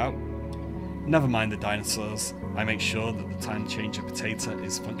 Grayed out. Never mind the dinosaurs. I make sure that the time changer potato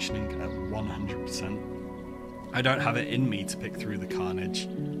is functioning at 100%. I don't have it in me to pick through the carnage.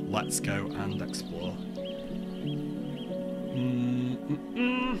 Let's go and explore.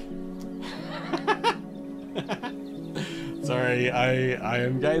 Sorry, I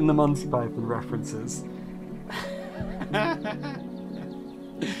am getting the Monty Python references.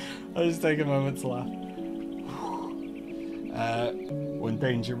 I'll just take a moment to laugh. When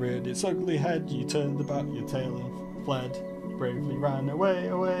danger reared its ugly head, you turned about your tail and fled. Bravely ran away,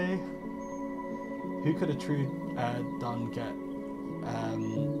 away. Who could a don't get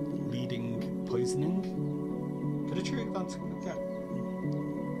leading poisoning. Could a t.rex get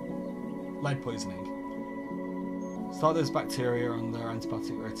lead poisoning? Start those bacteria on their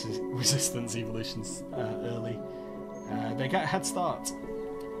antibiotic resistance evolutions early. They get a head start.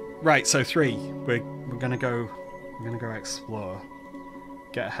 Right, so 3. We're gonna go explore.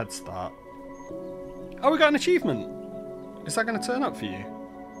 Get a head start. Oh, we got an achievement. Is that gonna turn up for you?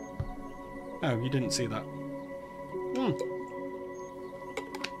 Oh, you didn't see that.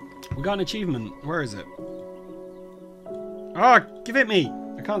 We got an achievement. Where is it? Oh, give it me.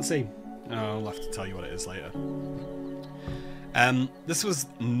 I can't see. Oh, I'll have to tell you what it is later. This was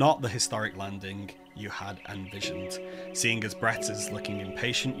not the historic landing you had envisioned. Seeing as Brett is looking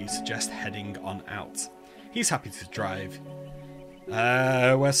impatient, you suggest heading on out. He's happy to drive.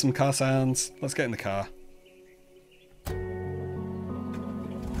 Where's some car sounds? Let's get in the car.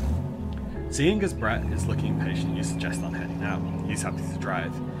 Seeing as Brett is looking impatient, you suggest on heading out. He's happy to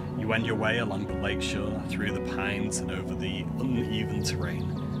drive. You wend your way along the lakeshore, through the pines and over the uneven terrain,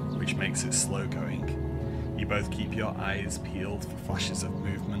 which makes it slow going. You both keep your eyes peeled for flashes of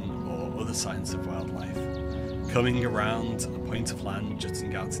movement or other signs of wildlife. Coming around a point of land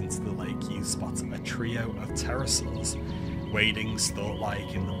jutting out into the lake, you spot a trio of pterosaurs, wading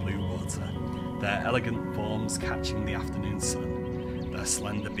stork-like in the blue water, their elegant forms catching the afternoon sun. Their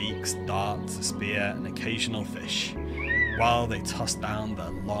slender beaks dart to spear an occasional fish, while they toss down their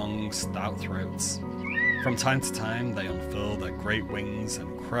long, stout throats. From time to time, they unfurl their great wings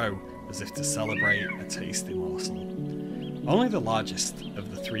and crow as if to celebrate a tasty morsel. Only the largest of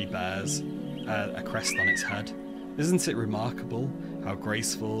the 3 bears a crest on its head. Isn't it remarkable how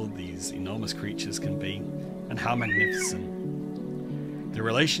graceful these enormous creatures can be, and how magnificent? The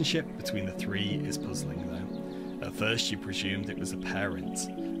relationship between the 3 is puzzling though. At first you presumed it was a parent,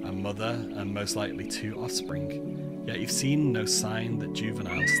 a mother, and most likely 2 offspring, yet you've seen no sign that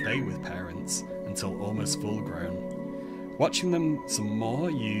juveniles stay with parents until almost full grown. Watching them some more,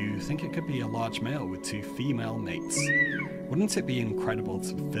 you think it could be a large male with 2 female mates. Wouldn't it be incredible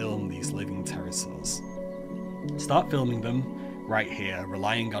to film these living pterosaurs? Start filming them right here,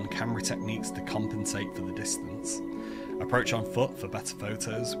 relying on camera techniques to compensate for the distance. Approach on foot for better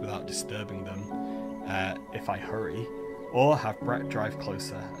photos without disturbing them if I hurry, or have Brett drive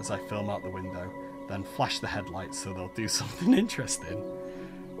closer as I film out the window, then flash the headlights so they'll do something interesting.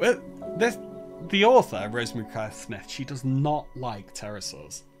 Well, the author, Rosemary Smith, she does not like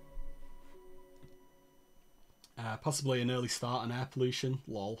pterosaurs. Possibly an early start on air pollution,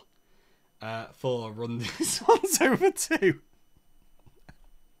 lol. 4, run these ones over 2.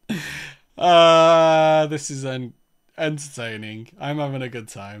 This is entertaining. I'm having a good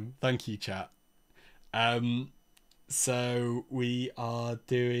time. Thank you, chat. So we are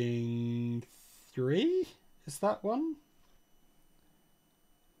doing 3? Is that one?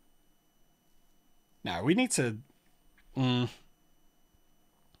 Now we need to.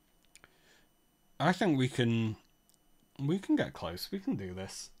 I think we can get close. We can do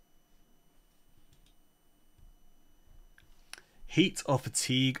this. Heat or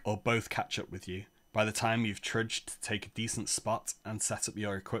fatigue or both catch up with you. By the time you've trudged to take a decent spot and set up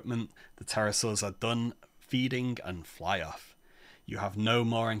your equipment, the pterosaurs are done feeding and fly off. You have no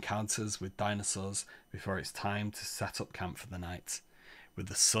more encounters with dinosaurs before it's time to set up camp for the night. With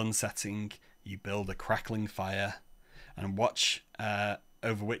the sun setting, you build a crackling fire and watch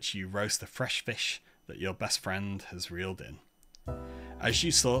over which you roast a fresh fish that your best friend has reeled in. As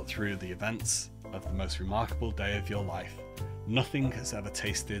you sort through the events of the most remarkable day of your life, nothing has ever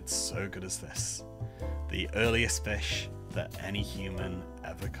tasted so good as this. The earliest fish that any human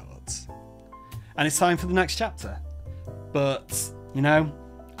ever caught. And it's time for the next chapter. But, you know,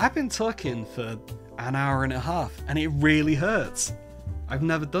 I've been talking for an hour and a half and it really hurts. I've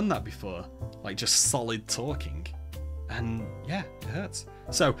never done that before. Like just solid talking. And yeah, it hurts.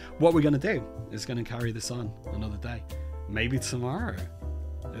 So what we're going to do is going to carry this on another day. Maybe tomorrow.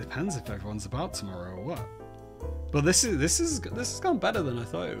 It depends if everyone's about tomorrow or what. But this has gone better than I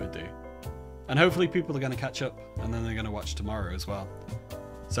thought it would do. And hopefully people are going to catch up and then they're going to watch tomorrow as well.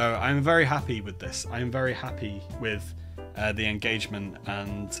 So I'm very happy with this. I'm very happy with the engagement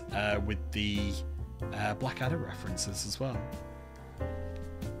and with the Blackadder references as well.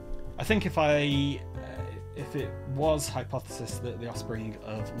 I think if it was hypothesis that the offspring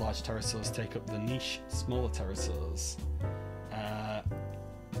of large pterosaurs take up the niche smaller pterosaurs,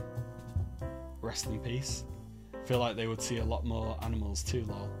 rest in peace. I feel like they would see a lot more animals too,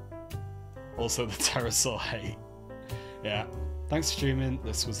 lol. Also the pterosaur hate. Yeah. Thanks for streaming.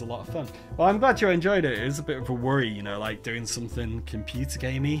 This was a lot of fun. Well, I'm glad you enjoyed it. It was a bit of a worry, you know, like doing something computer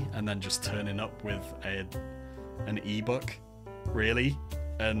gamey and then just turning up with an ebook, really,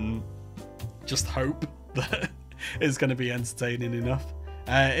 and just hope that it's going to be entertaining enough.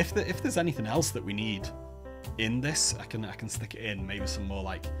 If there's anything else that we need in this, I can stick it in. Maybe some more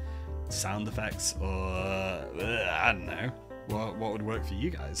like sound effects, or I don't know. What would work for you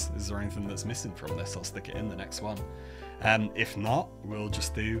guys? Is there anything that's missing from this? I'll stick it in the next one. If not, we'll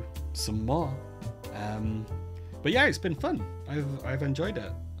just do some more. But yeah, it's been fun. I've enjoyed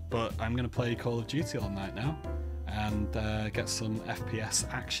it. But I'm going to play Call of Duty all night now and get some FPS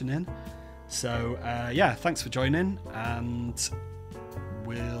action in. So yeah, thanks for joining, and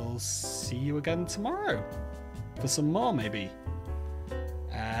we'll see you again tomorrow for some more, maybe.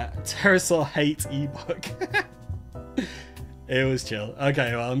 Pterosaur hate ebook. It was chill.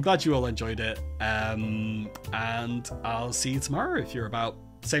 Okay, well, I'm glad you all enjoyed it. And I'll see you tomorrow if you're about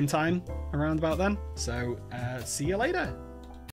same time, around about then. So see you later.